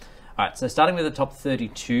 Yeah. All right, so starting with the top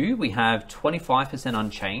 32, we have 25%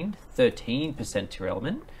 Unchained, 13% Tier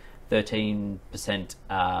Element, 13%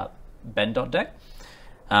 Ben Deck,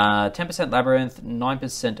 10% Labyrinth,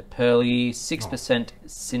 9% Pearly, 6%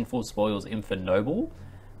 Sinful Spoils Infernoble,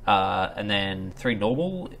 and then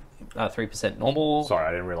 3% normal. Sorry,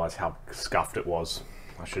 I didn't realise how scuffed it was.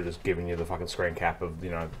 I should have just given you the fucking screen cap of,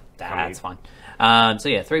 That's fine. So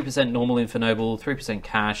yeah, 3% normal Infernoble, 3%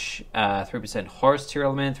 Cash, 3% Horus Tier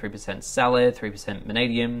Element, 3% Salad, 3%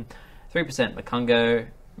 Vanadium, 3%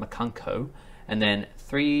 Makunko, and then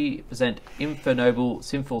 3% Infernoble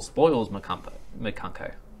Sinful Spoils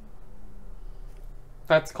Makunko.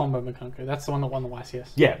 That's combo Makunko. That's the one that won the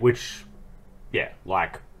YCS. Yeah,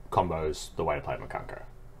 like combos the way to play Makunko.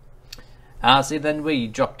 So then we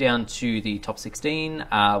drop down to the top 16.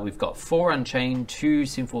 We've got 4 Unchained, 2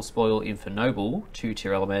 Sinful Spoil Infernoble, 2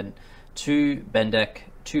 Tier Element, 2 Bendek,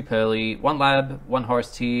 2 Pearly, 1 Lab, 1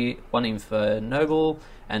 Horus Tier, 1 Infernoble,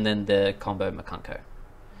 and then the combo Makunko.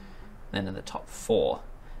 Then in the top 4,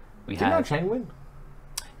 we Didn't have... Unchained win?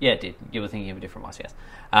 Yeah, it did. You were thinking of a different YCS.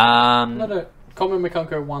 No. Combo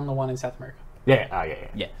Makunko won the one in South America.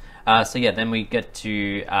 Yeah. So yeah, then we get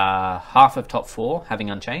to half of top 4 having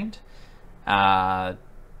Unchained. 12%.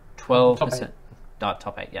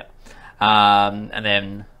 Top 8, yeah. And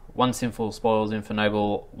then 1 Sinful Spoils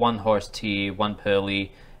Infernoble, 1 Horus Tier, 1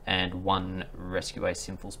 Pearly, and 1 Rescue Ace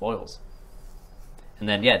Sinful Spoils. And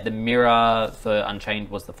then, yeah, the mirror for Unchained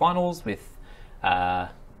was the finals, with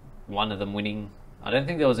one of them winning. I don't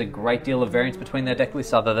think there was a great deal of variance between their deck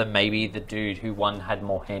lists, other than maybe the dude who won had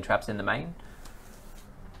more hand traps in the main.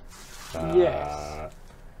 Yes.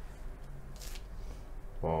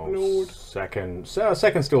 Well, second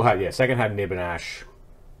still had second had Nib and Ash,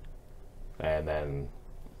 and then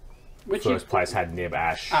first place had Nib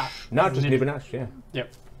Ash. No, just Nib and Ash. Yeah.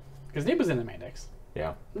 Yep. Because Nib was in the main decks.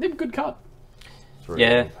 Yeah. Nib, good card. 3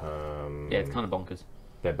 Yeah. Imperm. Yeah, it's kind of bonkers.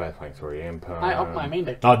 They're both playing 3 Imperm. I upped my main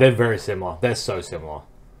deck. Oh, they're very similar. They're so similar.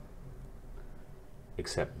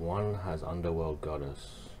 Except one has Underworld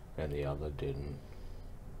Goddess and the other didn't.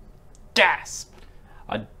 Gasp!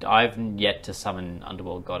 I've yet to summon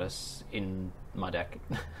Underworld Goddess in my deck.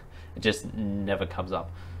 It just never comes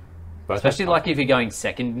up. Both Especially like if you're going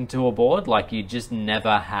second into a board, like you just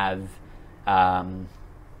never have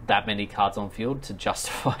that many cards on field to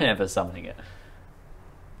justify ever summoning it.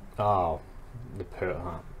 Oh, the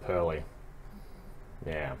Pearly.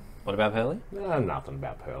 Yeah. What about Pearly? Nothing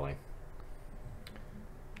about Pearly.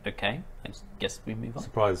 Okay, I guess we move on.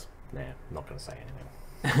 Surprise. Nah, not going to say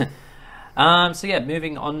anything. So yeah,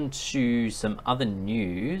 moving on to some other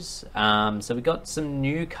news. So we got some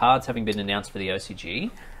new cards having been announced for the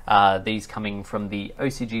OCG. These coming from the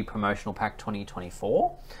OCG Promotional Pack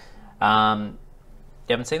 2024. You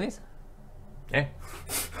haven't seen these? Yeah.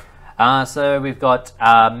 So we've got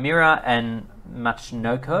Mira and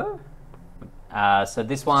Machinoko. So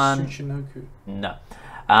this one... Tsuchinoku. No.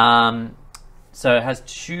 So it has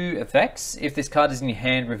 2 effects. If this card is in your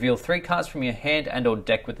hand, reveal 3 cards from your hand and or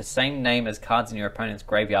deck with the same name as cards in your opponent's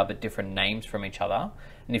graveyard but different names from each other.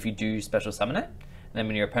 And if you do, special summon it. And then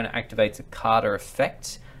when your opponent activates a card or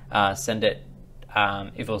effect, send it,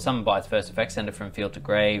 if it was summoned by its first effect, send it from field to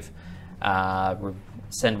grave.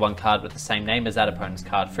 Send 1 card with the same name as that opponent's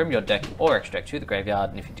card from your deck or extra deck to the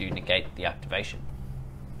graveyard. And if you do, negate the activation.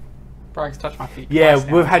 Bragg's touched my feet. Yeah, twice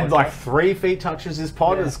now, we've had like unfortunately. 3 feet touches this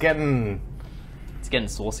pod. Yeah. It's getting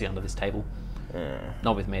Saucy under this table.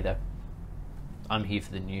 Not with me though. I'm here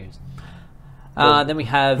for the news. Then we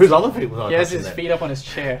have whose other feet was I He has touching his there? feet up on his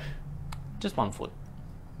chair. just 1 foot.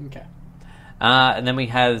 Okay. And then we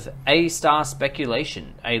have A-Star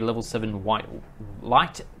Speculation, a level 7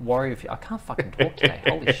 light warrior. I can't fucking talk today.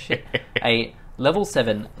 Holy shit! A level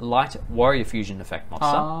 7 light warrior fusion effect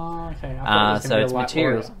monster. Okay. I thought it was So gonna be a its light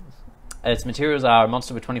materials. warrior. Its materials are a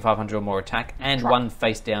monster with 2,500 or more attack and Drop. 1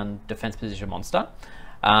 face-down defense position monster.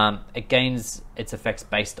 It gains its effects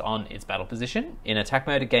based on its battle position. In attack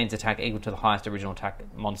mode, it gains attack equal to the highest original attack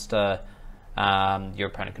monster your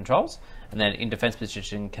opponent controls. And then in defense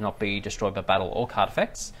position, cannot be destroyed by battle or card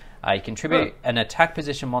effects. You contribute an attack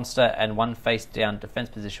position monster and 1 face-down defense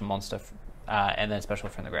position monster, and then special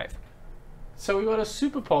from the grave. So we got a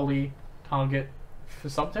super poly target for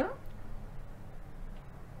Subterra?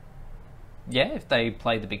 Yeah, if they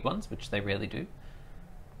play the big ones, which they rarely do.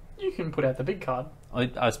 You can put out the big card.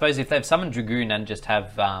 I suppose if they've summoned Dragoon and just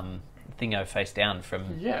have Thingo face down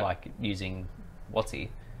from like using Watsy.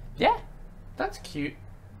 Yeah. That's cute.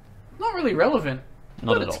 Not really relevant.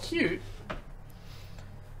 Not but at it's all. cute.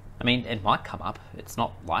 I mean, it might come up. It's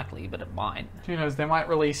not likely, but it might. Who knows? They might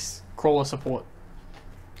release crawler support.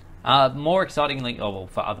 More excitingly,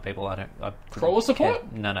 for other people, I couldn't Crawler support?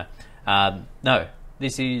 care. No. No.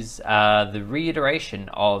 This is the reiteration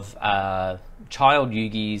of Child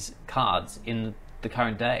Yugi's cards in the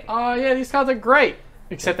current day. Oh, yeah, these cards are great.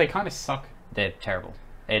 Except they kind of suck. They're terrible.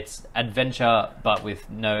 It's adventure, but with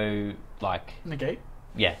no, Negate?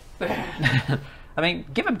 Yeah. I mean,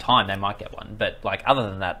 give them time, they might get one. But, other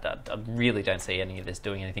than that, I really don't see any of this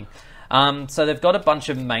doing anything. So they've got a bunch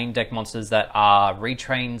of main deck monsters that are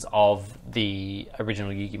retrains of the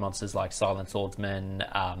original Yu-Gi monsters, like Silent Swordsman,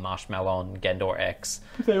 Marshmallow, Gendor X.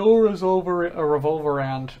 They all revolve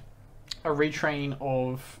around a retrain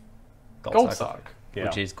of Gold Sark.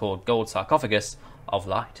 Which is called Gold Sarcophagus of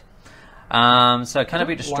Light. So can it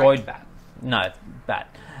be destroyed? Like that. No, it's bad.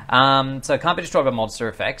 So it can't be destroyed by monster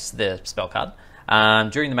effects, the spell card.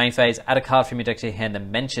 During the main phase, add a card from your deck to your hand that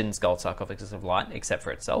mentions Gold Sarcophagus of Light, except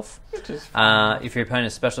for itself. Which is if your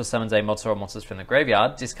opponent special summons a monster or monsters from the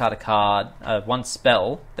graveyard, discard a card, one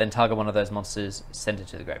spell, then target one of those monsters, send it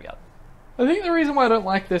to the graveyard. I think the reason why I don't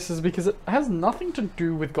like this is because it has nothing to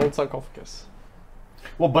do with Gold Sarcophagus.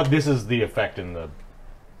 Well, but this is the effect in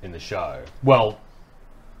the show. Well,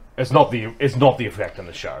 it's not the effect in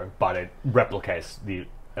the show, but it replicates the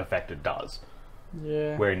effect it does.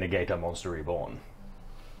 Yeah. Where in Negata Monster Reborn,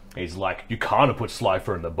 he's like, you can't have put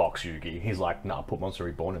Slifer in the box, Yugi. He's like, nah, put Monster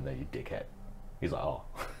Reborn in there, you dickhead. He's like, oh.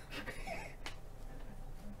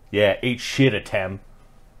 Yeah, eat shit, Atem.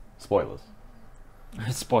 Spoilers.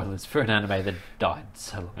 Spoilers for an anime that died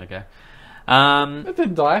so long ago. It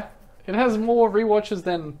didn't die. It has more rewatches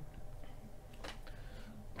than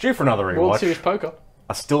Due for another World rewatch. Series Poker.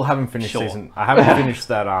 I still haven't finished Sure. I haven't finished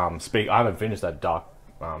that I haven't finished that Dark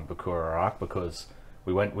Bakura arc because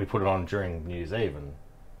we put it on during New Year's Eve and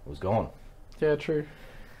it was gone. Yeah, true.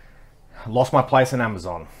 Lost my place in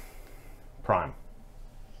Amazon Prime.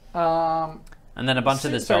 And then a bunch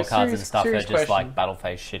of the spell cards and stuff are just like battle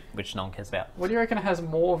phase shit, which no one cares about. What do you reckon has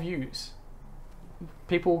more views?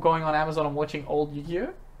 People going on Amazon and watching old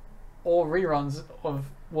Yu-Gi-Oh? Or reruns of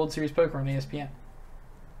World Series Poker on ESPN?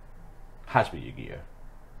 Has to be Yu-Gi-Oh.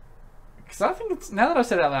 Because I think now that I've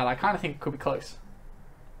said it out loud, I kind of think it could be close.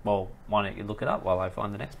 Well, why don't you look it up while I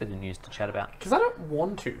find the next bit of news to chat about? Because I don't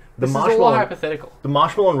want to. The This is all marshmallow- hypothetical. The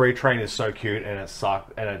Marshmallow Retrain is so cute and it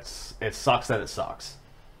sucks that it sucks.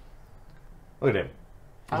 Look at him.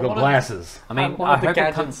 He's got glasses. I mean, I wanted the hope it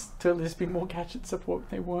gadgets comes... to just be more gadget support.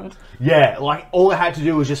 They weren't. Yeah, like all it had to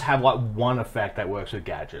do was just have like one effect that works with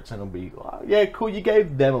gadgets and it'll be like, yeah, cool, you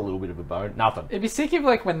gave them a little bit of a bone. Nothing. It'd be sick if,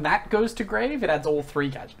 like, when that goes to grave, it adds all 3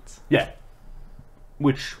 gadgets. Yeah.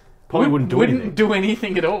 Which probably wouldn't do anything. do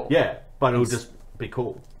anything at all. Yeah, but it'll just be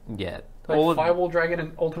cool. Yeah. Like Fireball Dragon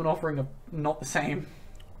and Ultimate Offering are not the same.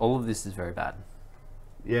 All of this is very bad.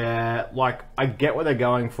 Yeah, like, I get what they're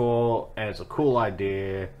going for, and it's a cool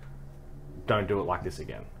idea. Don't do it like this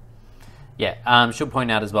again. Yeah, should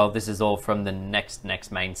point out as well, this is all from the next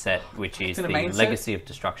main set, which is the main set? Legacy of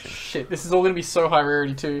Destruction. Shit, this is all going to be so high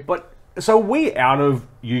rarity too. But, so we out of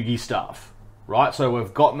Yugi stuff, right? So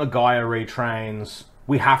we've gotten the Gaia retrains.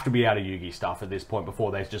 We have to be out of Yugi stuff at this point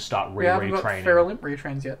before they just start We haven't got retraining. Ferrolimp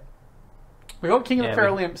retrains yet. We got King of the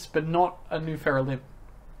Ferrolimps, but not a new Ferrolimp.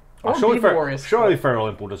 Or Beaver Warriors. Surely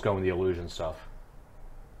Ferrolimp will just go with the illusion stuff.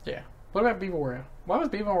 Yeah. What about Beaver Warrior? Why was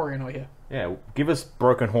Beaver Warrior not here? Yeah, give us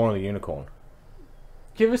Broken Horn of the Unicorn.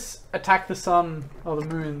 Give us Attack the Sun or the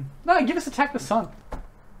Moon. No, give us Attack the Sun.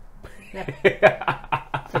 Yeah.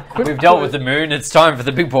 We've dealt with the moon, it's time for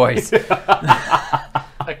the big boys.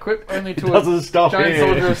 Equip only to doesn't stop giant here.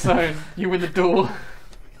 soldier of stone. You win the duel.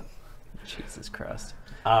 Jesus Christ.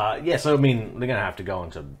 Yeah, so I mean, they're going to have to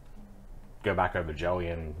go back over Joey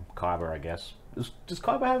and Kyber, I guess. Does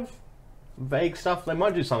Kyber have vague stuff? They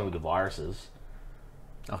might do something with the viruses.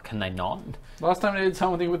 Oh, can they not? Last time they did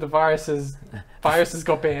something with the viruses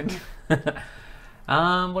got banned.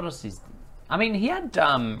 What else is... I mean, he had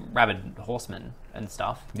Rabid Horsemen and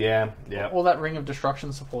stuff. Yeah. All that Ring of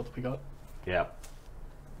Destruction support that we got. Yeah.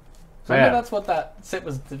 So maybe that's what that set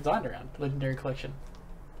was designed around. Legendary Collection.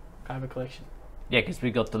 Kyber Collection. Yeah, because we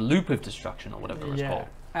got the Loop of Destruction or whatever it was called.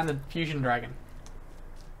 And the Fusion Dragon.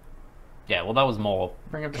 Yeah, well, that was more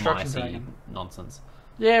Ring of Destruction Kamaisi Dragon. nonsense.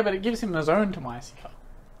 Yeah, but it gives him his own Tomaisi card.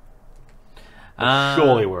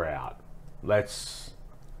 Surely we're out. Let's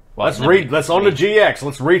Well, on to GX.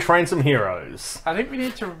 Let's retrain some heroes. I think we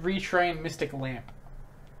need to retrain Mystic Lamp.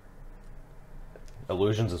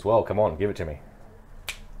 Illusions as well. Come on, give it to me.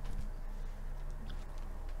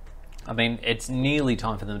 I mean, it's nearly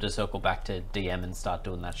time for them to circle back to DM and start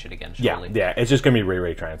doing that shit again, surely. Yeah. It's just going to be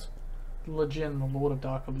retrains. Legend, the Lord of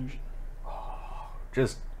Dark Illusion.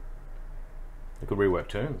 Just they could rework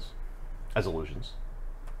turns as illusions.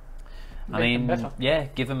 I Make them mean, better. yeah,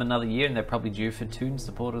 give them another year and they're probably due for Toon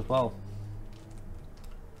support as well.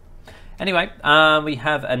 Anyway, we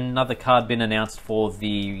have another card been announced for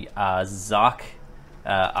the Zark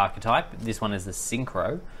archetype. This one is the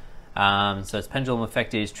Synchro. So its pendulum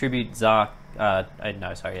effect is Tribute Zark.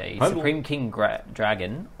 Supreme King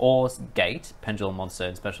Dragon or Gate Pendulum monster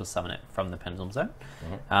and special summon it from the Pendulum Zone.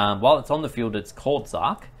 While it's on the field, it's called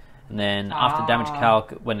Zark. And then after damage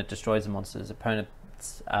calc, when it destroys a monster's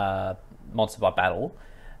opponent's monster by battle,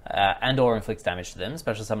 and or inflicts damage to them,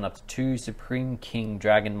 special summon up to 2 Supreme King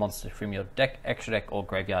Dragon monsters from your deck, extra deck, or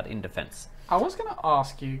graveyard in defense. I was going to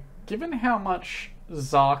ask you, given how much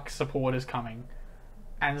Zark support is coming,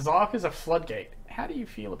 and Zark is a floodgate, how do you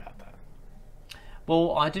feel about that?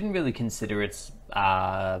 Well, I didn't really consider its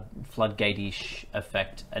floodgate-ish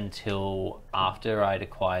effect until after I'd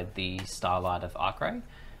acquired the Starlight of Arcray.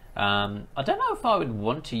 I don't know if I would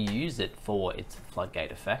want to use it for its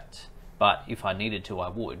floodgate effect, but if I needed to, I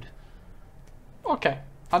would. Okay.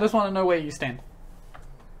 I just want to know where you stand.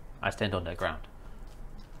 I stand on the ground.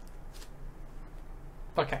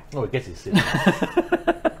 Okay. Oh, it gets his sitting.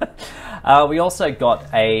 We also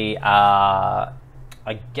got a,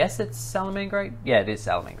 I guess it's Salamangreat? Yeah, it is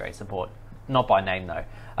Salamangreat support. Not by name, though.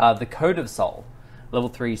 The Code of Soul. Level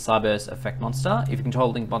 3 Cyberse effect monster. If you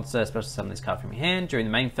control a linked monster, special summon this card from your hand. During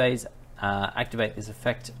the main phase, activate this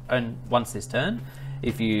effect once this turn.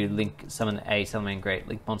 If you link summon a Salamangreat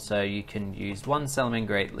linked monster, you can use one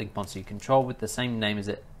Salamangreat linked monster you control with the same name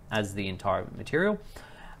as the entire material.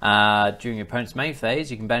 During your opponent's main phase,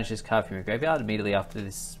 you can banish this card from your graveyard. Immediately after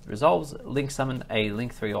this resolves, link summon a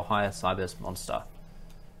link 3 or higher Cyberse monster.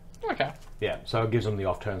 Okay. Yeah, so it gives them the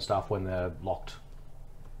off-turn stuff when they're locked.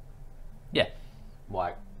 Yeah.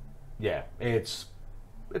 Like, yeah, it's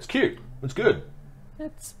cute. It's good.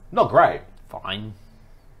 It's Not great. fine.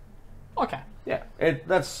 Okay. Yeah,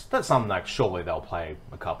 that's something that surely they'll play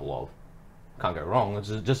a couple of. Can't go wrong. It's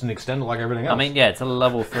just an extender like everything else. I mean, yeah, it's a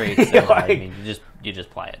level 3 extender. Like- I mean, you just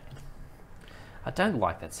play it. I don't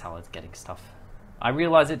like that Salad's getting stuff. I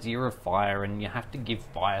realise it's Year of Fire and you have to give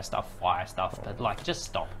fire stuff, but like, just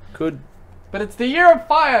stop. But it's the Year of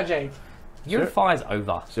Fire, Jake. Year of Fire's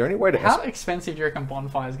over. Is there any way to How expensive do you reckon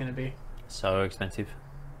Bonfire is going to be? So expensive.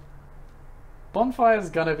 Bonfire is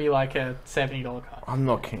going to be like a $70 card. I'm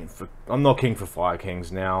not keen for Fire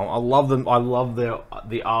Kings now. I love them. I love the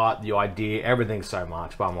art, the idea, everything so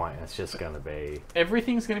much. But I'm like, it's just going to be.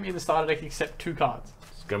 Everything's going to be in the starter deck except 2 cards.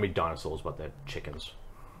 It's going to be dinosaurs, but they're chickens.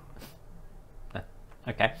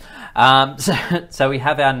 Okay. So we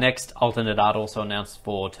have our next alternate art also announced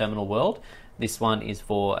for Terminal World. This one is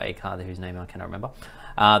for a card whose name I cannot remember.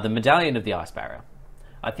 The Medallion of the Ice Barrier.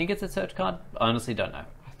 I think it's a search card. I honestly don't know.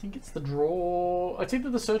 I think it's the draw. It's either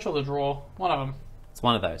the search or the draw. One of them. It's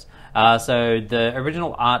one of those. So the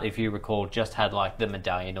original art, if you recall, just had like the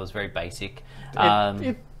medallion. It was very basic.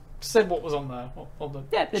 It said what was on the.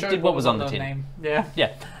 Yeah, it showed did what was on the tin. name. Yeah.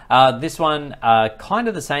 Yeah. This one, kind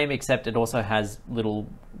of the same, except it also has little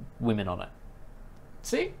women on it.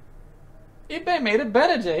 See? If they made it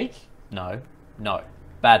better, Jake. No.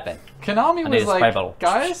 Bad Ben. Konami need was a spray like, bottle.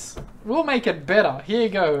 guys, we'll make it better. Here you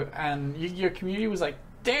go. And your community was like,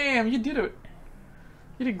 damn, you did it.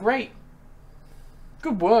 You did great.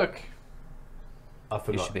 Good work. I You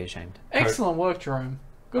forgot. should be ashamed. Excellent work, Jerome.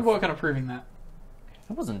 Good work on approving that.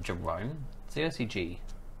 It wasn't Jerome. It's the OCG.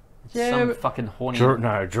 It's Yeah, some but- fucking horny...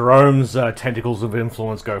 No, Jerome's tentacles of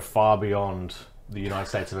influence go far beyond the United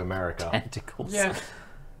States of America. tentacles. Yeah.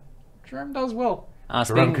 Jerome does well.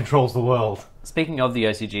 Jerome controls the world. Speaking of the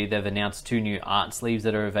OCG, they've announced 2 new art sleeves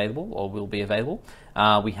that are available, or will be available.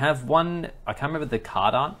 We have one, I can't remember the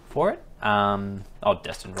card art for it.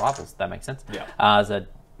 Destined Rivals, that makes sense. Yeah. As a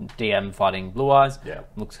DM fighting Blue Eyes. Yeah.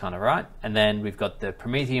 Looks kind of right. And then we've got the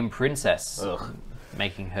Promethean Princess. Ugh.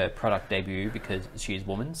 Making her product debut because she is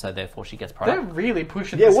woman, so therefore she gets They're product. really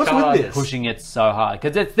pushing Yeah, this what's card. with this? Pushing it so hard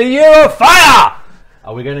because it's the Year of Fire!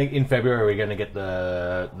 Are we going to, in February, are we going to get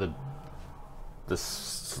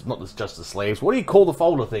not just the sleeves? What do you call the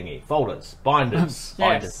folder thingy? Folders, binders,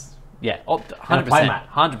 Yes. Yeah, And a 100%. playmat.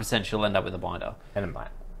 100% she'll end up with a binder. and a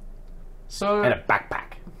mat, So, and a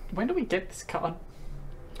backpack. when do we get this card?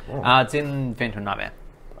 It's in Phantom Nightmare.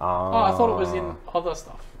 Oh, I thought it was in other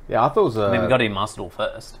stuff. Yeah, I thought it was. I mean, we got it in Master Duel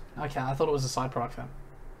first. Okay, I thought it was a side product then.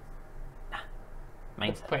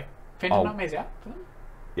 Main set. Wait, Phantom Oh. Nightmare's out for them?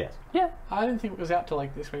 Yes, Yeah. I didn't think it was out till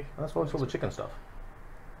like this week. that's why it's all the chicken stuff.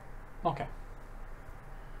 Okay.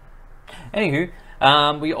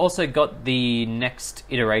 Anywho, we also got the next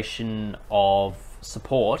iteration of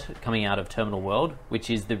support coming out of Terminal World, which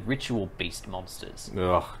is the Ritual Beast monsters.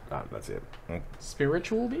 Ugh, no, that's it.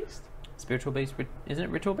 Spiritual Beast? Spiritual Beast, isn't it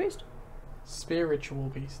Ritual Beast? Spiritual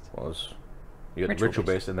Beast. You got the Ritual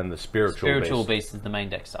Beast and then the Spiritual Beast is the main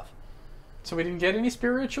deck stuff. So we didn't get any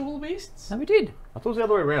Spiritual Beasts? No, we did. I thought it was the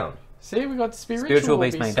other way around. See, we got Spiritual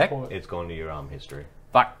Beast main deck. support. It's gone to your history.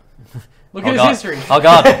 Fuck. Look at his God. history. Oh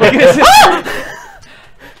god. Look at his history.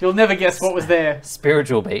 You'll never guess what was there.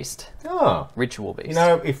 Spiritual Beast. Oh. Ritual Beast. You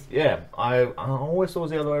know, I always thought it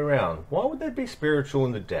was the other way around. Why would there be spiritual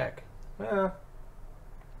in the deck?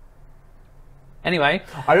 Anyway.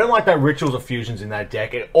 I don't like that rituals or fusions in that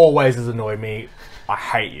deck. It always has annoyed me. I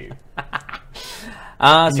hate you.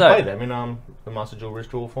 Can you play them in the Master Duel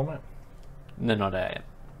Ritual format? No, not AM.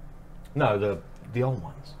 No, the old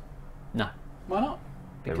ones. No. Why not?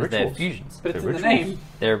 Because they're fusions. But it's They're in the rituals. name.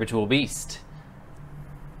 They're a ritual beast.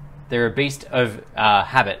 They're a beast of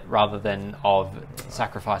habit rather than of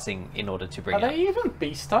sacrificing in order to bring Are out. they even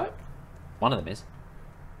beast type? One of them is.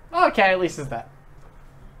 Okay, at least it's that.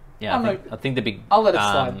 Yeah, I'm I think the big. I'll let it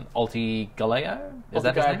slide. Ulti Galeo? Is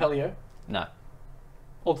that his name? Pelio. No.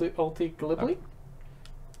 Ulti Galibli?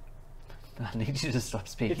 I need you to stop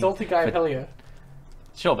speaking. It's Ulti Pelio.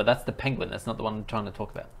 Sure, but that's the penguin. That's not the one I'm trying to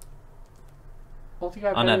talk about. Ulti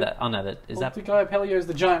Pelio. I know that. Is that? Ulti Pelio is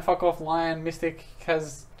the giant fuck off lion mystic,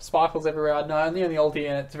 has sparkles everywhere. I know only on the ulti,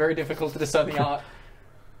 and it's very difficult to discern the art.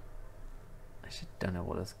 I actually don't know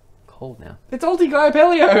what it's called now. It's Ulti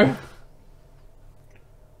Pelio!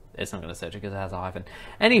 It's not going to search it because it has a hyphen.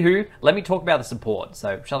 Anywho, let me talk about the support.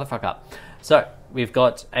 So shut the fuck up. So we've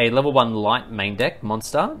got a level 1 light main deck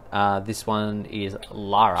monster. This one is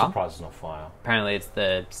Lara. Surprised it's not fire. Apparently it's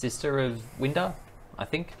the sister of Winder, I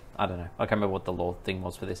think. I don't know. I can't remember what the lore thing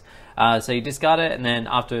was for this. So you discard it, and then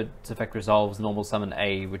after its effect resolves, normal summon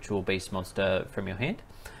a Ritual Beast monster from your hand.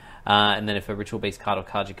 And then if a Ritual Beast card or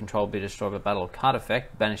card you control be destroyed by battle or card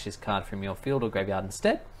effect, banish this card from your field or graveyard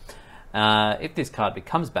instead. If this card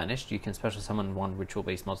becomes banished, you can special summon one Ritual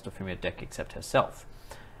Beast monster from your deck except herself.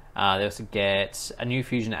 They also get a new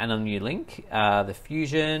fusion and a new link. The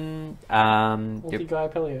fusion... Ulti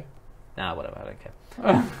Pelio. Nah, whatever, I don't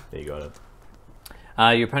care. There you got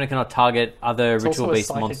it. Your opponent cannot target other It's Ritual also a Beast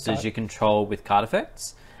psychic monsters type. you control with card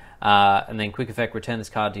effects. And then quick effect, return this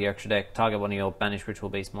card to your extra deck, target one of your banished Ritual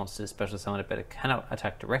Beast monsters, special summon it, but it cannot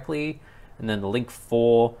attack directly. And then the link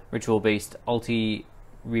 4, Ritual Beast Ulti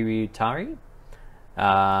Ryutari.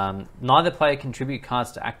 Neither player can contribute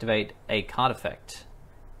cards to activate a card effect.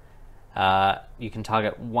 You can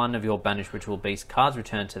target one of your banished Ritual Beast cards,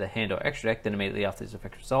 return to the hand or extra deck, then immediately after this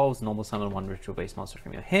effect resolves, normal summon one Ritual Beast monster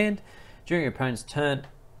from your hand. During your opponent's turn... Did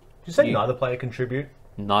you say neither player contribute?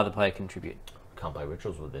 Neither player contribute. Can't play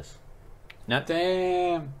rituals with this. No.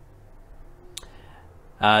 Damn.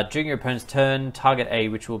 During your opponent's turn, target a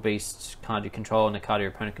Ritual Beast card you control and a card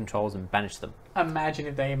your opponent controls and banish them. Imagine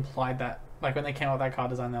if they implied that. Like when they came out with that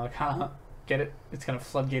card design, they're like, haha, get it? It's going to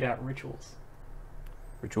floodgate out rituals.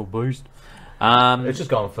 Ritual Beast. It's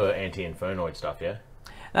just going for anti-infernoid stuff, yeah?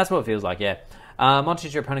 That's what it feels like, yeah.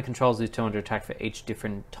 Monsters your opponent controls lose 200 attack for each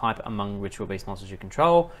different type among Ritual Beast monsters you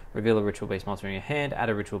control. Reveal a Ritual Beast monster in your hand. Add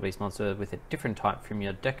a Ritual Beast monster with a different type from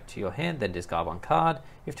your deck to your hand, then discard one card.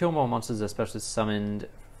 If 2 or more monsters are specially summoned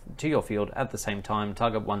to your field at the same time,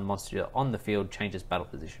 target one monster on the field changes battle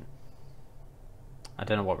position. I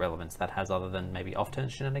don't know what relevance that has other than maybe off-turn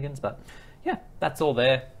shenanigans, but yeah, that's all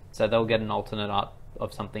there. So they'll get an alternate art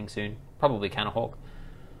of something soon. Probably Canahawk.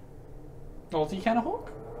 Ulti Canahawk?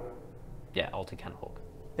 Yeah, Ulti Canahawk.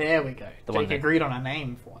 There we go. The one Jake that- agreed on a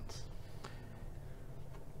name for once.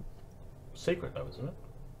 Secret, though, isn't it?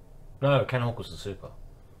 No, Canhawk was the super.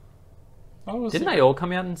 Oh, Didn't they all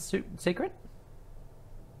come out in secret?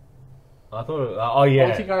 I thought... oh,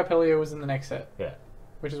 yeah. Ulti Pelio was in the next set, Yeah,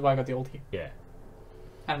 which is why I got the ulti. yeah.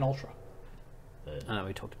 And an ultra. I know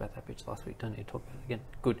we talked about that bitch last week. Don't need to talk about it again.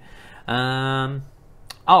 Good.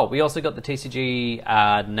 Oh, we also got the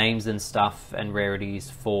TCG names and stuff and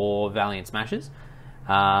rarities for Valiant Smashes.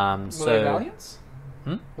 Were they Valiants?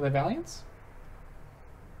 Hmm? Were they Valiants?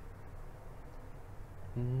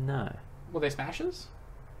 No. Were they Smashes?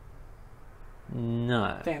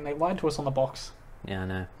 No. Damn, they lied to us on the box. Yeah, I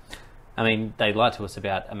know. I mean, they lied to us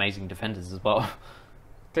about Amazing Defenders as well.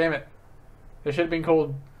 Damn it. They should have been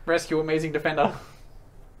called Rescue Amazing Defender.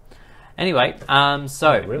 Anyway,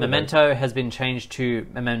 really? Memento has been changed to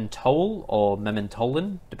Mementol or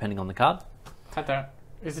Mementolan, depending on the card. I don't.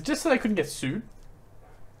 Is it just so they couldn't get sued?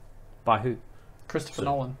 By who? Christopher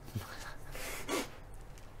Nolan.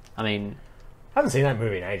 I mean, I haven't seen that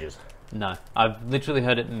movie in ages. no. I've literally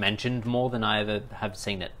heard it mentioned more than I ever have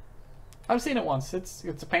seen it. I've seen it once. It's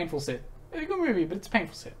a painful sit. It's a good movie, but it's a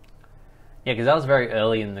painful set. Yeah, because that was very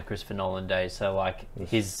early in the Christopher Nolan days, so like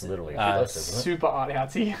his literally uh, Super art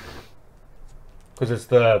artsy. because it's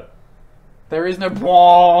the There is no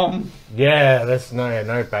bomb. there's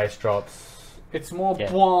no bass drops. It's more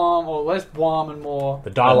Yeah. bomb or less bomb and more. The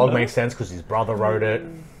dialogue makes sense because his brother wrote it.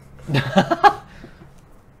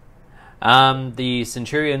 the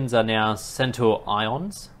Centurions are now Centaur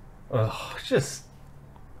Ions. Ugh, just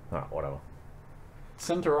whatever.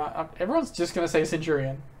 Everyone's just gonna say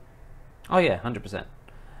Centurion. Oh yeah, 100%.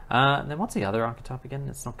 Then what's the other archetype again?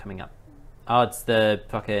 It's not coming up. Oh, it's the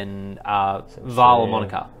fucking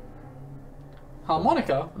Valharmonica.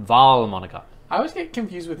 Harmonica. Valharmonica. I always get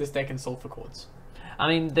confused with this deck and sulfur chords. I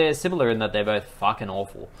mean, they're similar in that they're both fucking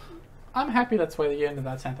awful. I'm happy that's where you ended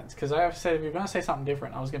that sentence because I have said if you're gonna say something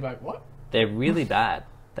different, I was gonna be like, what? They're really bad.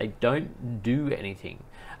 They don't do anything.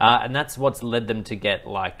 And that's what's led them to get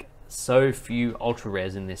like so few ultra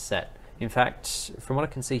rares in this set. In fact, from what I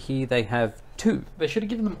can see here, they have 2. They should have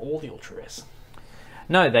given them all the ultra rares.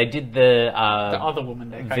 No, they did the other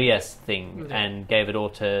woman deck. VS thing and gave it all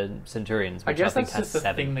to Centurions, I which guess think that's has just the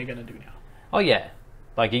 7. thing they're gonna do now. Oh yeah,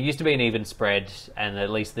 like it used to be an even spread, and at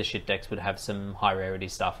least the shit decks would have some high rarity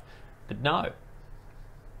stuff. But no.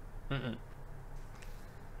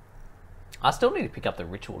 I still need to pick up the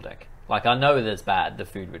ritual deck. Like I know that's bad, the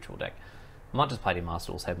food ritual deck. I might just play the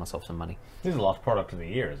Master, save myself some money. This is the last product of the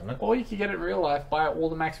year, isn't it? Or you could get it in real life, buy all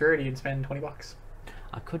the max rarity and spend $20.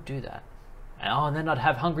 I could do that. Oh, and then I'd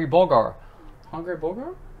have Hungry Bogger. Hungry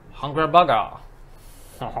Burger? Hungry Bugger.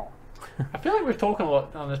 I feel like we've talked a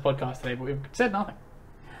lot on this podcast today, but we've said nothing.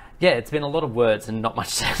 Yeah, it's been a lot of words and not much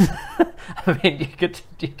said. I mean, you could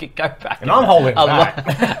go back. And I'm holding back.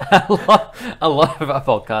 A lot of our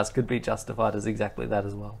podcasts could be justified as exactly that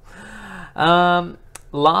as well.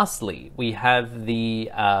 Lastly, we have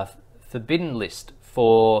the Forbidden List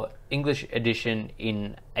for English edition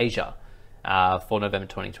in Asia for November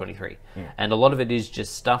 2023. And a lot of it is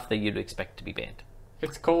just stuff that you'd expect to be banned.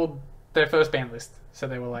 It's called their first ban list. So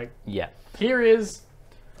they were like, Yeah. here is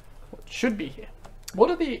what should be here. What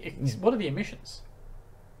are the emissions?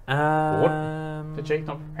 The Jake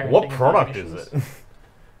not preparing What thing product about is emissions. it?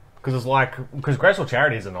 Because it's like, because Graceful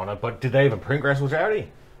Charity isn't on it, but did they even print Graceful Charity?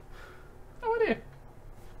 No idea.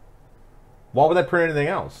 Why would they print anything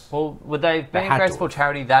else? Well, would they ban had to Graceful have.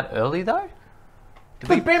 Charity that early, though?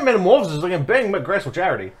 They banned Metamorphosis, they can ban Graceful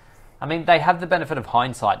Charity. I mean, they have the benefit of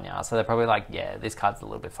hindsight now, so they're probably like, yeah, this card's a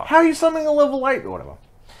little bit fucked. How are you summoning a level 8 or whatever?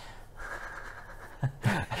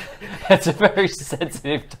 It's a very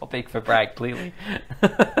sensitive topic for Bragg, clearly.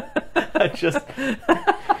 Just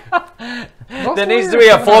There needs to be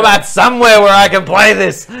a format somewhere where I can play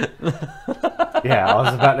this. yeah, I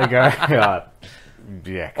was about to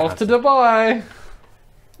go. Yeah, Off to Dubai.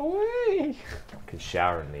 Away. can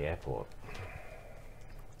shower in the airport.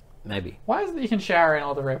 Maybe. Why is it that you can shower in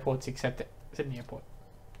other airports except Sydney Airport?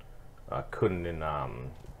 I couldn't in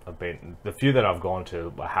I've been the few that I've gone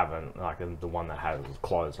to. I haven't like the one that has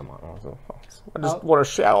closed. I'm like, I just want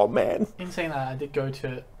to shower, man. In saying that, I did go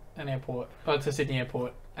to an airport, to Sydney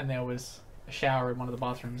Airport, and there was a shower in one of the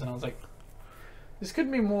bathrooms, and I was like, this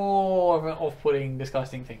could be more of an off-putting,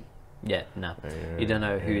 disgusting thing. Yeah, no. You don't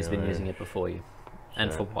know who's been using it before you.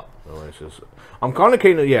 And for what. Oh, it's just, I'm kind of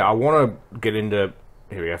keen to, I want to get into,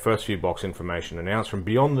 here we go, first few box information announced from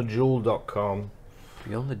beyondthejewel.com.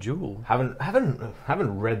 Beyond the Jewel.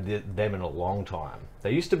 Haven't read them in a long time.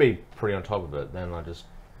 They used to be pretty on top of it, then I just...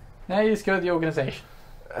 Now you just go to the organisation.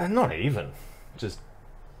 Not even. Just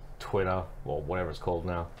Twitter, or whatever it's called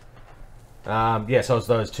now. So it's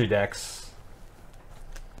those 2 decks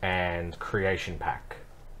and Creation Pack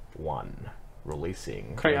 1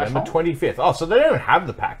 releasing November 25th. Oh, so they don't even have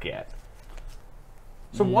the pack yet.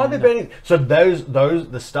 So why are they banning? So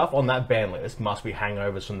the stuff on that ban list must be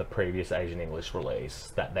hangovers from the previous Asian English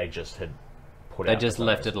release that they just had put out. They just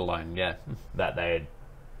left it alone, yeah. That they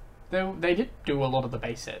had. They did do a lot of the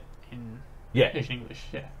base set in Asian English,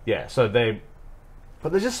 yeah. Yeah, so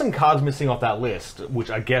but there's just some cards missing off that list, which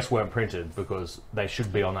I guess weren't printed because they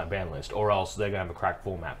should be on that ban list, or else they're going to have a cracked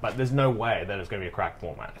format. But there's no way that it's going to be a cracked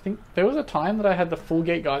format. I think there was a time that I had the full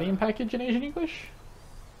Gate Guardian package in Asian English.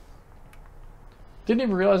 Didn't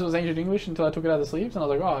even realise it was Ancient English until I took it out of the sleeves, and I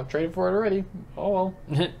was like, oh, I've traded for it already. Oh well.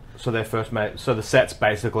 So their first so the set's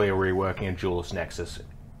basically a reworking of Duelist Nexus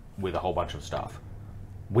with a whole bunch of stuff.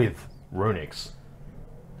 With runics.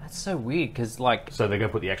 That's so weird, because, like... So they're going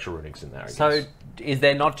to put the extra runics in there, I guess. So is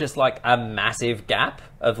there not just, like, a massive gap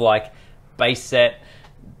of, like, base set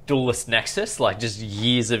Duelist Nexus? Like, just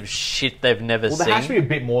years of shit they've never seen? Well, there has to be a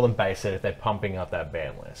bit more than base set if they're pumping up that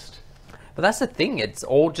ban list. But that's the thing. It's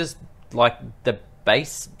all just, like, the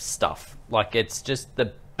base stuff. Like, it's just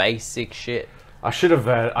the basic shit. I should have.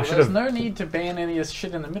 There's no need to ban any of this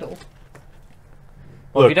shit in the middle.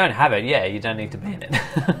 Well, Look. if you don't have it, yeah, you don't need to ban it.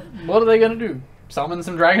 What are they going to do? Summon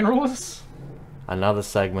some dragon rulers? Another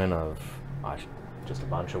segment of just a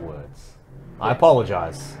bunch of words. I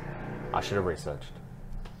apologize. I should have researched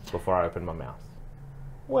before I opened my mouth.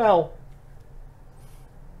 Well,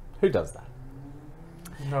 who does that?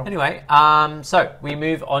 No. Anyway, so we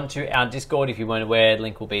move on to our Discord. If you weren't aware,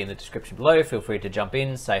 link will be in the description below. Feel free to jump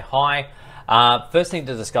in, say hi. First thing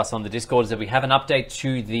to discuss on the Discord is that we have an update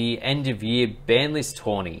to the end of year ban list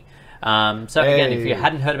tourney. So again, if you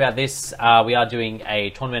hadn't heard about this, we are doing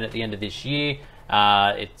a tournament at the end of this year.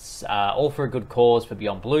 It's all for a good cause for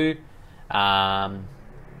Beyond Blue.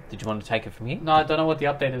 Did you want to take it from here? No, I don't know what the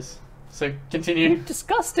update is. So continue. You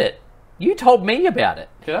discussed it. You told me about it.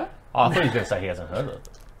 Did I? Oh, I thought he was going to say he hasn't heard of it.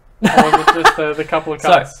 Or was it just the couple of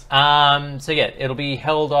cards? So yeah, it'll be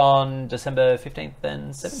held on December 15th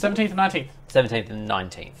and 17th? 17th and 19th. 17th and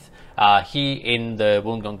 19th. Here in the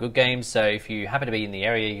Wollongong Good Games, so if you happen to be in the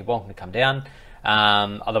area, you're welcome to come down.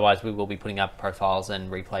 Otherwise, we will be putting up profiles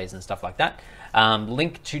and replays and stuff like that.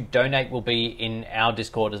 Link to donate will be in our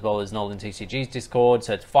Discord as well as Nolan TCG's Discord.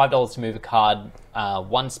 So it's $5 to move a card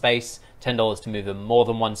one space, $10 to move it more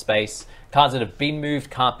than one space. Cards that have been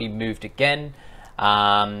moved can't be moved again.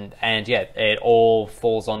 And yeah, it all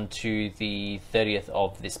falls onto the 30th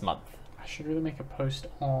of this month. I should really make a post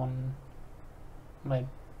on my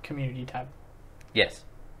community tab. Yes.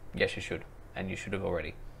 Yes, you should. And you should have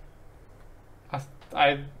already.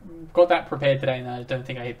 I got that prepared today and I don't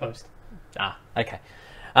think I hit post. Ah, okay.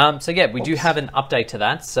 So yeah, we do have an update to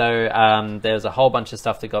that. So there's a whole bunch of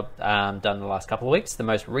stuff that got done in the last couple of weeks. The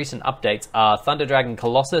most recent updates are Thunder Dragon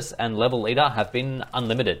Colossus and Level Leader have been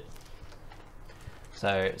unlimited.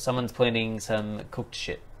 So someone's planning some cooked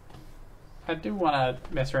shit. I do want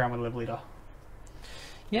to mess around with Live Leader.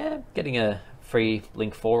 Yeah, getting a free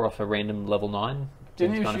Link 4 off a random level 9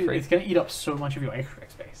 seems kind of free. It's going to eat up so much of your extra deck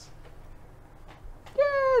space.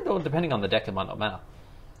 Yeah, or depending on the deck, it might not matter.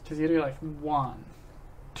 Because you do like 1,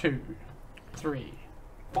 2, 3,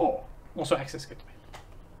 4. Also access good to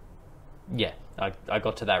me. Yeah, I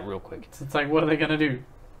got to that real quick. So it's like, what are they going to do?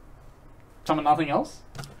 Summon nothing else?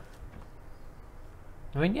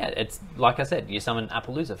 I mean, yeah, it's like I said, you summon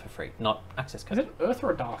Appaloosa for free, not access Is code. it Earth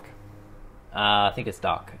or Dark? I think it's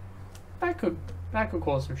Dark. That could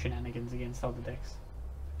cause some shenanigans against other decks.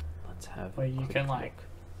 Let's have Where a you quick can look. like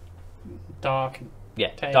Dark and Yeah,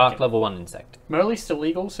 take Dark it. level 1 insect. Merly's still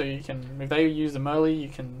legal, so you can, if they use the Merly, you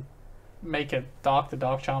can make a Dark the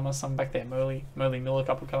Dark Charmer, summon back their Merly mill a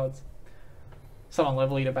couple of cards. Summon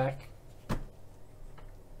Level Eater back.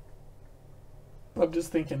 I'm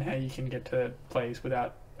just thinking how you can get to that place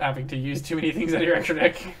without having to use too many things out of your extra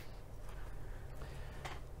deck.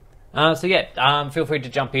 So yeah, feel free to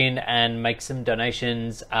jump in and make some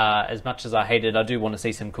donations. As much as I hate it, I do want to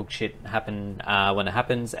see some cooked shit happen when it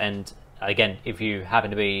happens. And again, if you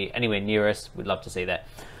happen to be anywhere near us, we'd love to see that.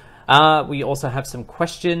 We also have some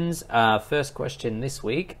questions. First question this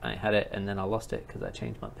week, I had it and then I lost it because I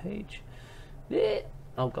changed my page.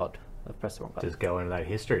 Oh god, I've pressed the wrong button. Just go into that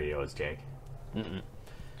history of yours, Jake.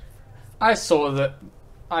 I saw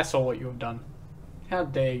what you have done. How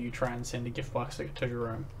dare you try and send a gift basket to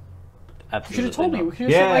Jerome? You Absolutely should have told me. not. We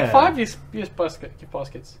could have sent Yeah. like 5 gift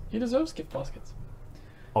baskets. He deserves gift baskets.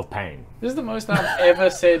 Of pain. This is the most I've ever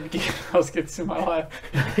said gift baskets in my life.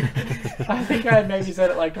 I think I had maybe said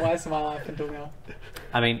it like twice in my life until now.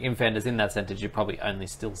 I mean, in fairness, in that sentence, you probably only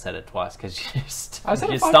still said it twice because you, I said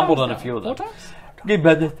it you 5 stumbled times on a now. few of them. 4 times? Yeah,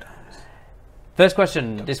 but first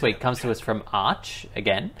question this week comes to us from Arch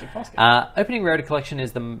again. Opening Rarity Collection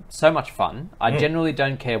is so much fun. I generally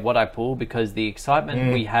don't care what I pull because the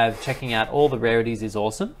excitement we have checking out all the rarities is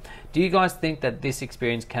awesome. Do you guys think that this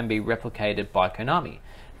experience can be replicated by Konami?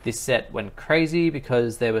 This set went crazy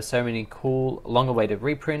because there were so many cool, long-awaited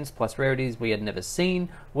reprints plus rarities we had never seen.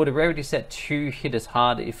 Would a Rarity Set 2 hit as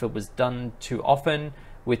hard if it was done too often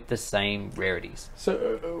with the same rarities? So,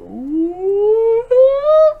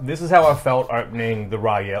 This is how I felt opening the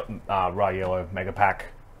Raw Yellow Mega Pack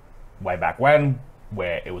way back when,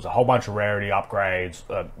 where it was a whole bunch of rarity upgrades,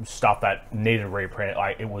 stuff that needed reprint.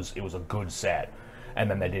 Like it was a good set, and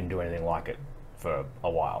then they didn't do anything like it for a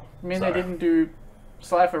while. I mean, they didn't do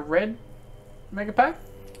Slifer Red Mega Pack?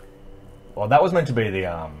 Well, that was meant to be the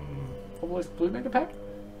Obelisk Blue Mega Pack?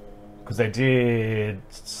 because they did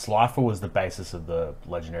Slifer was the basis of the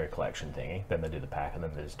Legendary Collection thingy. Then they did the pack, and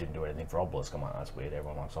then they just didn't do anything for Obelisk. I'm like, that's weird.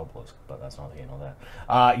 Everyone likes Obelisk, but that's not the end of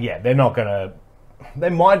that. Yeah, they're not gonna. They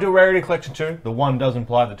might do a Rarity Collection too. The 1 does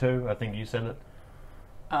imply the 2. I think you said it.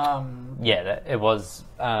 Yeah, it was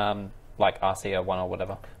like RCO 1 or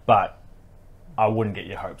whatever. But I wouldn't get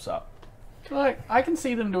your hopes up. Like, I can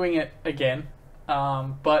see them doing it again,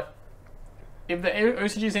 but if the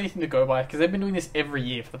OCG is anything to go by, because they've been doing this every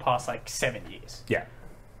year for the past, like, 7 years. Yeah.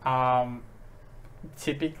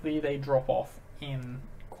 Typically, they drop off in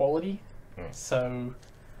quality. So,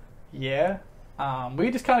 yeah.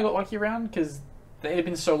 We just kind of got lucky around, because it had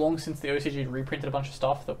been so long since the OCG had reprinted a bunch of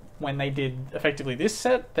stuff that when they did effectively this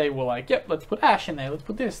set, they were like, yep, let's put Ash in there, let's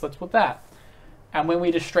put this, let's put that. And when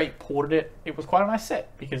we just straight ported it, it was quite a nice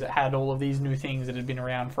set because it had all of these new things that had been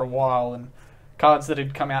around for a while and cards that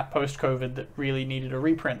had come out post-COVID that really needed a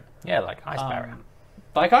reprint. Yeah, like Ice Barrier.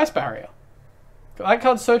 Like Ice Barrier. That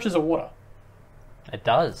card searches of water. It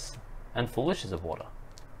does. And Foolish is of water.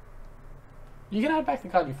 You can add back the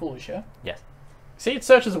card you Foolish, yeah? Yes. See, it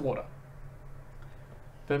searches of water.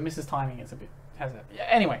 But Mrs. Timing is a bit... has that. Yeah,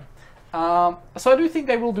 anyway. So I do think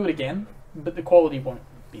they will do it again, but the quality won't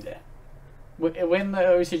be there. When the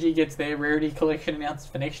OCG gets their rarity collection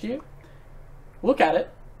announced for next year, look at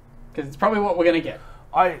it, because it's probably what we're going to get.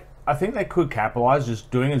 I think they could capitalize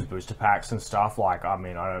just doing as booster packs and stuff. Like, I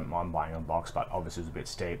mean, I don't mind buying a box, but obviously it's a bit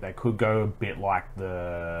steep. They could go a bit like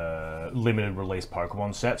the limited release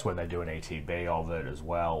Pokemon sets where they do an ETB of it as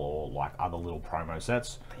well, or like other little promo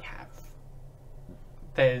sets. They have.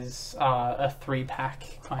 There's a 3-pack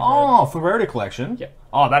kind of... Oh, for rarity collection? Yep.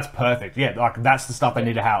 Oh, that's perfect. Yeah, like that's the stuff they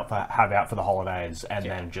need to have out for the holidays, and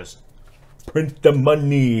then just print the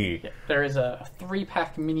money. Yeah, there is a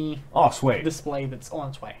 3-pack mini sweet display that's on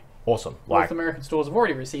its way. Awesome. North American stores have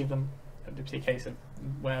already received them. It's a case of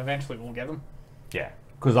when eventually we'll get them. Yeah,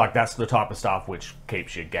 because like that's the type of stuff which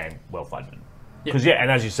keeps your game well funded. Because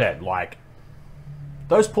and as you said, like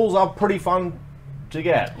those pulls are pretty fun to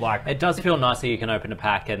get. Like it does feel nice that you can open a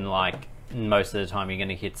pack and like most of the time you're going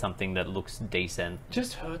to hit something that looks decent.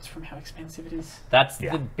 Just hurts from how expensive it is. That's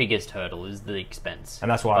the biggest hurdle is the expense.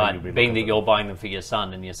 And that's why but being that you're buying them for your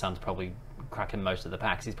son and your son's probably cracking most of the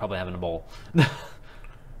packs, he's probably having a ball.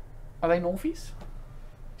 Are they Northies?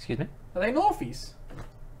 Excuse me? Are they Northies?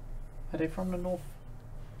 Are they from the North?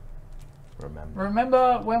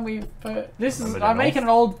 Remember when we... I'm making an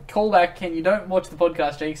old callback and you don't watch the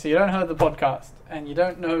podcast, Jake, so you don't heard the podcast and you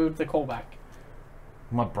don't know the callback.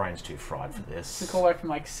 My brain's too fried for this. It's a callback from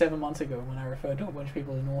like 7 months ago when I referred to a bunch of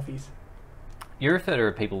people as Northies. You refer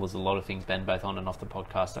to people as a lot of things, Ben, both on and off the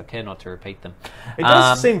podcast. I care not to repeat them. It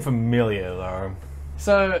does seem familiar, though.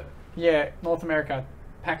 So, yeah, North America,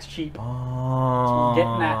 packs cheap. So we're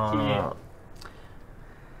getting that here.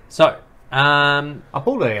 So, I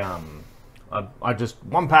pulled I just,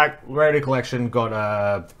 1-pack, rarity collection, got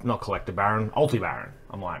a, not Collector Baron, Ulti Baron.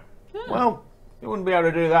 I'm like, well, you wouldn't be able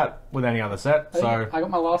to do that with any other set, so... I got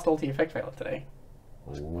my last Ulti Effect Veiler today.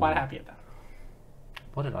 Quite happy at that.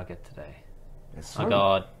 What did I get today? So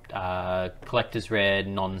I got Collector's Rare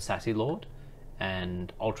Non-Sassy Lord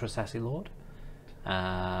and Ultra Sassy Lord.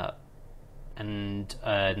 And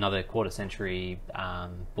another quarter century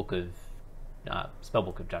book of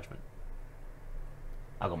Spellbook of Judgment.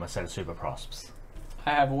 I got my set of Super Prosps.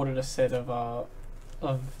 I have ordered a set of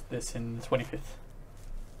this in the 25th.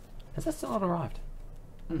 Has that still not arrived?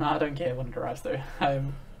 No, I don't care when it arrives though. I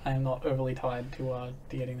am not overly tied to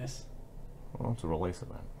getting this. Well, it's a release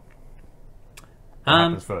event. What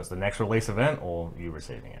happens first, the next release event or you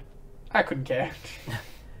receiving it? I couldn't care.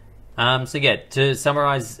 So yeah, to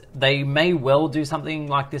summarize, they may well do something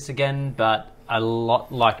like this again, but a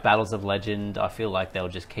lot like Battles of Legend, I feel like they'll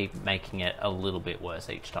just keep making it a little bit worse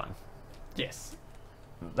each time. Yes.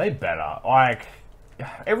 They better. Like,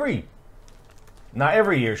 every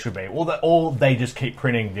year it should be. Or they just keep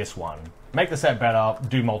printing this one. Make the set better,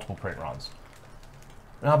 do multiple print runs.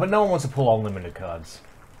 No, but no one wants to pull unlimited cards.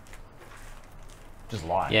 Just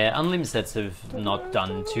lie. Yeah, unlimited sets have not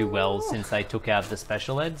done too well since they took out the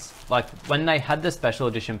special eds. Like, when they had the special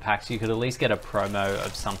edition packs, you could at least get a promo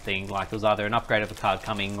of something. Like, it was either an upgrade of a card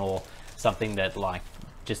coming or something that, like,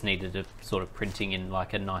 just needed a sort of printing in,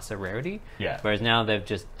 like, a nicer rarity. Yeah. Whereas now they've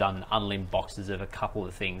just done unlimited boxes of a couple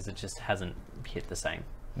of things. It just hasn't hit the same.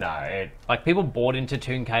 No, Like, people bought into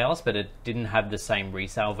Toon Chaos, but it didn't have the same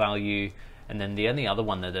resale value. And then the only other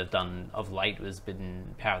one that they've done of late has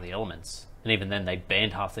been Power of the Elements. And even then, they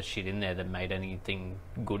banned half the shit in there that made anything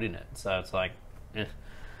good in it. So it's like,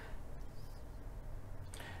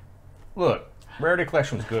 Look, Rarity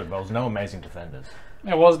Collection was good, but there was no Amazing Defenders.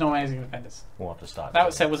 There was no Amazing Defenders. We'll have to start.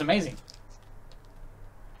 That set was amazing.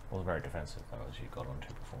 It was very defensive, though, as you got onto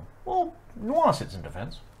before. Well, Noir sits in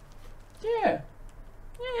defense. Yeah.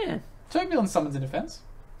 yeah. Turbulence summons in defense.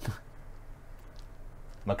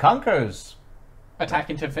 Makanko's... Attack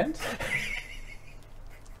into defense.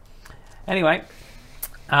 Anyway,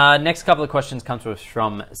 next couple of questions come to us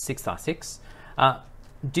from 6R6.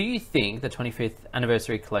 Do you think the 25th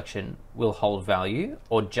anniversary collection will hold value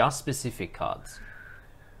or just specific cards?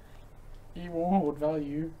 You won't hold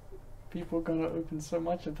value. People are gonna open so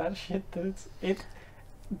much of that shit that it.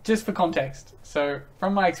 Just for context, so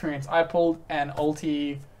from my experience, I pulled an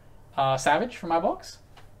Ulti Savage from my box.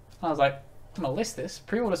 I was like, I'm gonna list this.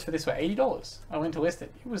 Pre-orders for this were $80. I went to list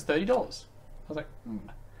it. It was $30. I was like,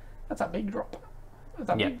 that's a big drop. That's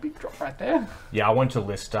a big drop right there. Yeah, I went to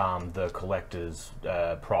list the collector's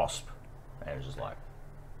prosp, and it was just like,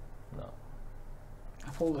 no. I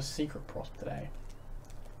pulled a secret prosp today.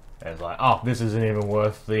 And it's like, oh, this isn't even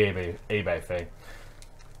worth the eBay fee.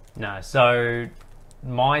 No, so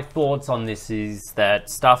my thoughts on this is that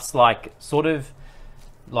stuff's like sort of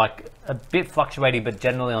like a bit fluctuating, but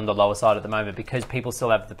generally on the lower side at the moment because people still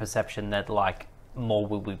have the perception that like more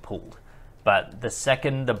will be pulled. But the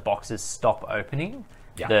second the boxes stop opening,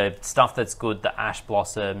 the stuff that's good, the ash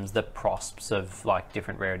blossoms, the prosps of like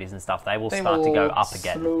different rarities and stuff, they will start to go up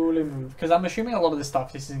again. Slowly move because I'm assuming a lot of this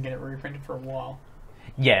stuff just isn't going to get reprinted for a while.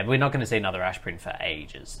 Yeah, we're not going to see another ash print for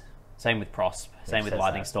ages. Same with Prosp, same with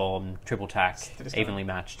Lightning Storm, triple tack, evenly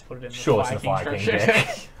matched. Put it in Sure, it's in the Fire King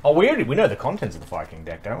deck. Oh, we know the contents of the Fire King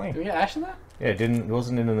deck, don't we? Do we get Ash in that? Yeah, it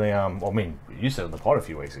wasn't in the well, I mean, you said in the pod a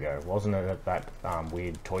few weeks ago, wasn't it at that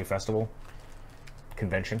weird toy festival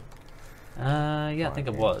convention? Yeah, I think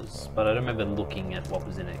it was, but I don't remember looking at what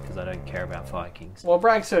was in it because I don't care about Fire Kings. Well,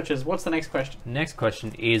 brag searches. What's the next question? Next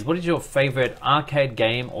question is, what is your favorite arcade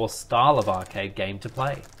game or style of arcade game to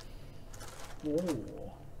play? Ooh.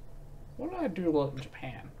 What did I do a lot in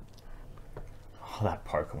Japan? Oh, that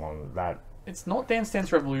Pokemon, that... It's not Dance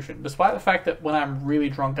Dance Revolution, despite the fact that when I'm really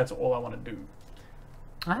drunk, that's all I want to do.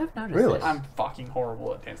 I have noticed Really? this. I'm fucking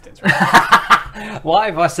horrible at Dance Dance Revolution. Why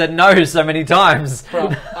have I said no so many times?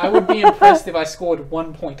 Bro, I would be impressed if I scored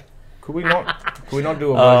 1 point. Could we not do a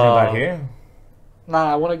version of that here?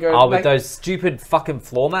 Nah, I want to go... Oh, with those stupid fucking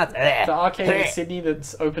floor mats? The arcade in Sydney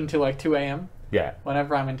that's open till like 2 a.m. Yeah.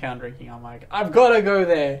 Whenever I'm in town drinking, I'm like, I've got to go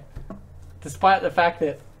there. Despite the fact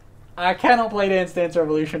that I cannot play Dance Dance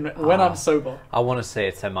Revolution when I'm sober. I want to see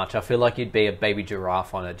it so much. I feel like you'd be a baby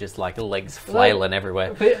giraffe on it, just like legs flailing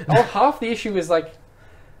everywhere. But, half the issue is like,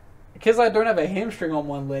 because I don't have a hamstring on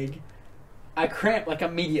one leg, I cramp like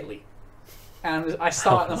immediately. And I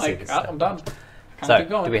start and I'm like, I'm done. Can't keep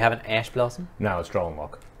going. Do we have an Ash Blossom? No, it's Droll and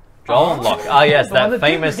Lock. Droll and Lock. Oh, yes, The one that that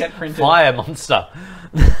didn't famous get printed. fire monster.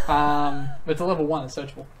 It's a level 1, it's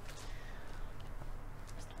searchable.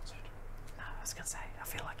 I was going to say, I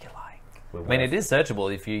feel like you're lying. We're I mean, it is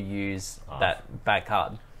searchable if you use that bad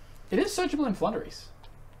card. It is searchable in Flunderies.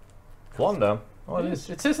 Flounder. Oh, It is.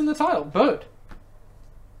 It says in the title, bird.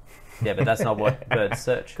 Yeah, but that's not what birds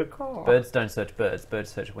search. Caw. Birds don't search birds.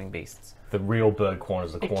 Birds search winged beasts. The real bird corner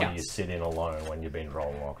is the It corner counts. you sit in alone when you've been Droll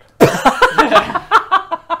and Locked.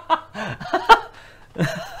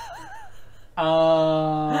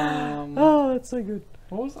 Oh, that's so good.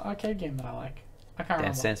 What was the arcade game that I like? I can't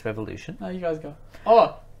Dance remember. Dance Revolution. No, you guys go.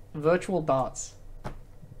 Oh, Virtual Darts.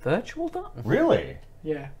 Virtual Dart? Really?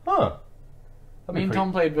 Yeah. Huh. Me and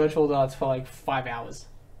Tom played Virtual Darts for like 5 hours.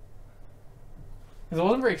 Because it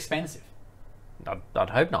wasn't very expensive. I'd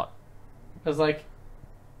hope not. It was like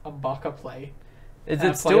 $1 a play. Is And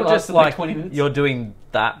it I still played it just lasted like like 20 minutes. you're doing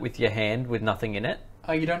that with your hand with nothing in it?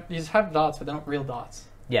 You just have darts, but they're not real darts.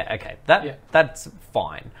 Yeah, okay. Yeah. That's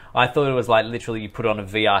fine. I thought it was like literally you put on a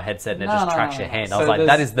VR headset and it No, just no, tracks no, your no. hand. So I was like, there's-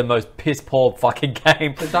 that is the most piss poor fucking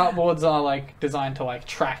game. The dartboards are like designed to like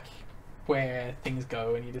track where things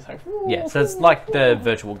go, and you just like. Yeah, so it's like the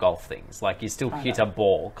virtual golf things. Like you still hit a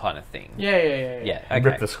ball kind of thing. Yeah. Yeah, Rip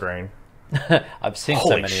okay. the screen. I've seen so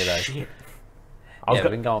Holy many of those. shit. Yeah, we've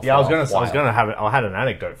been going for I was a gonna while. have it. I had an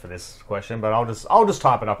anecdote for this question, but I'll just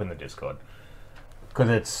type it up in the Discord because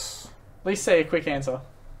it's At least say a quick answer.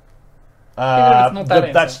 it's not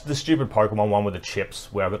that that's answer. the stupid Pokemon one with the chips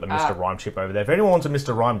where I've got the Mr. Rhyme chip over there. If anyone wants a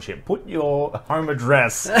Mr. Rhyme chip, put your home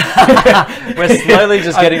address. We're slowly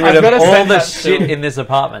just getting rid I've of gotta all send the that shit still. in this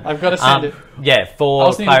apartment. I've gotta send it. Yeah, I for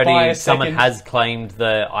also need to buy clarity, a someone second- has claimed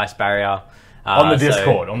the ice barrier. on the so,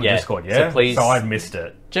 Discord, yeah. So please, So I missed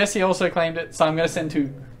it. Jesse also claimed it, so I'm going to send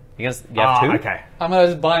 2. you have two? Okay. I'm going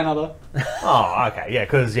to just buy another. Oh, okay. Yeah,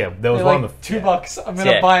 because there was They're one like of the $2. I'm going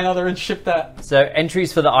to Yeah. buy another and ship that. So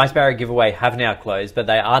entries for the Ice Barrier giveaway have now closed, but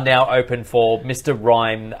they are now open for Mr.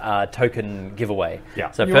 Rhyme token giveaway.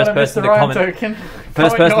 Yeah. So You first want a person Mr. to Rhyme comment. token?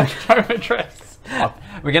 First Comment person- your home address.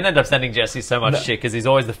 We're going to end up sending Jesse so much shit because he's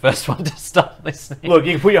always the first one to start listening. Look,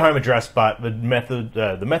 you can put your home address, but the method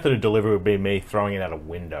of delivery would be me throwing it out a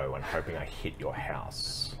window and hoping I hit your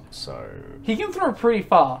house. So He can throw pretty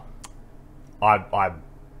far. I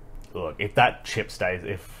look, if that chip stays,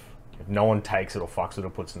 if no one takes it or fucks it or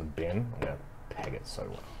puts it in the bin, I'm gonna peg it so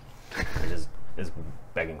well. It is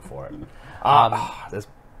begging for it.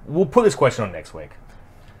 We'll put this question on next week.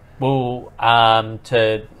 Well,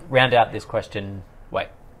 to round out this question, wait.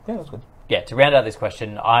 Yeah, that's good. Yeah, to round out this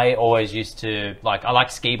question, I always used to I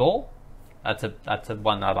like skee ball. That's a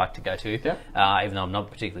one I like to go to. Yeah. Even though I'm not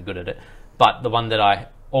particularly good at it. But the one that I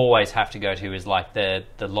always have to go to is like the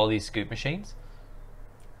lolly scoop machines.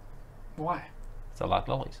 Why? So I like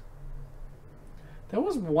lollies. There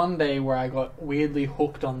was one day where I got weirdly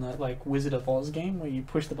hooked on the like Wizard of Oz game where you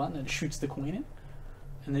push the button and it shoots the coin in,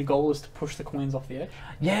 and the goal is to push the coins off the edge.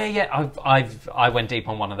 Yeah. I went deep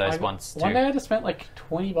on one of those once too. One day I just spent like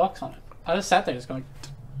 $20 on it. I just sat there just going.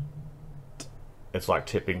 It's like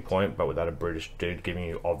Tipping Point, but without a British dude giving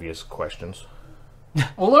you obvious questions.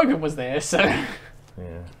 Well, Logan was there, so.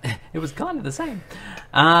 Yeah. It was kind of the same.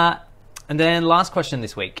 And then last question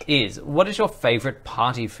this week is, what is your favourite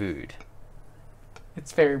party food?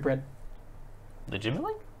 It's fairy bread.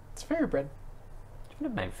 Legitimately? It's fairy bread. You've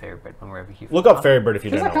never made fairy bread when we're over here. Look up fairy bread if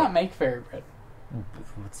you Because don't I know. can't make fairy bread.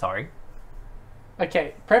 Sorry.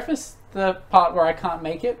 Okay, preface the part where I can't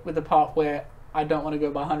make it with the part where I don't want to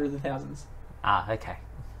go by hundreds of thousands. Okay.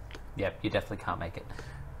 Yep, you definitely can't make it.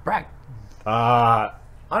 Brag. I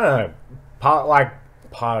don't know.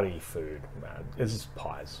 Party food, man. It's just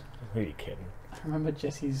pies. Who are you kidding? I remember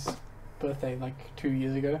Jesse's birthday like 2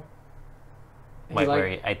 years ago. Wait, where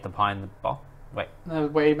he ate the pie in the box? Wait.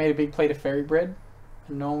 Where he made a big plate of fairy bread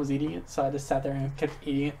and no one was eating it, so I just sat there and kept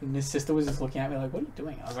eating it, and his sister was just looking at me like, what are you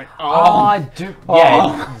doing? I was like, I do.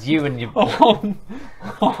 Yeah, you and your...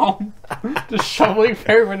 just shoveling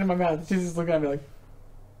fairy bread in my mouth. She's just looking at me like,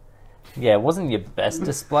 Yeah, it wasn't your best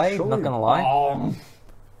display, Surely. not going to lie.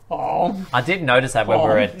 I did notice that when we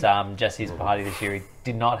were at Jesse's party this year, he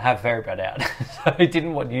did not have fairy bread out. So he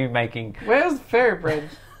didn't want you making... Where's the fairy bread?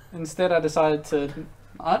 Instead, I decided to...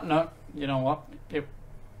 no, you know what?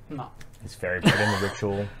 No. Is fairy bread in the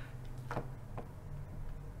ritual?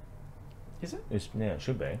 Is it? Yeah, it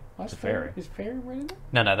should be. What's It's a fairy. Is fairy bread in it?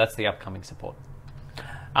 No, that's the upcoming support.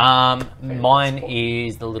 Mine support.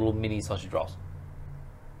 is the little mini sausage rolls.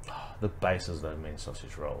 The bases don't mean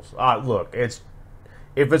sausage rolls. Look, if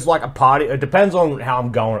it's like a party, it depends on how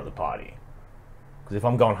I'm going at the party. Because if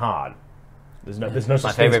I'm going hard, there's no My such thing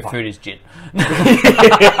as favourite party. food is gin.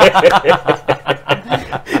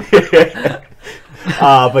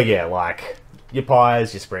 But yeah, like your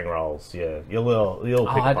pies, your spring rolls, your little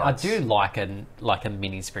pick I parts. do like a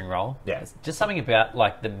mini spring roll. Yeah. It's just something about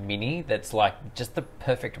like the mini that's like just the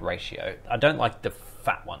perfect ratio. I don't like the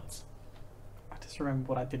fat ones. I just remember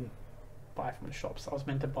what I didn't buy from the shops. I was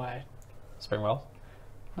meant to buy... Spring rolls?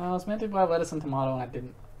 No, I was meant to buy lettuce and tomato and I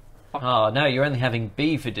didn't. Oh no, you're only having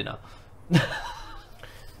B for dinner.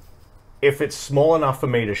 If it's small enough for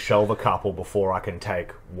me to shelve a couple before I can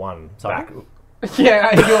take one Sorry? back.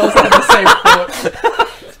 Yeah, you also had the same thought.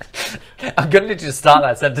 I'm going to need you to start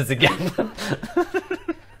that sentence again.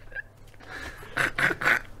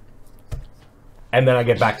 And then I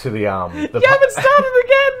get back to the You haven't started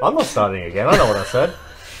again! I'm not starting again. I know what I said.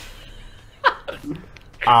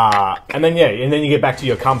 And then you get back to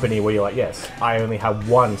your company where you're like, yes, I only have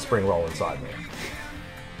one spring roll inside me.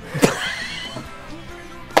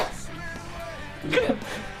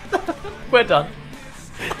 We're done.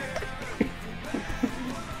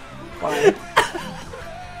 Bye.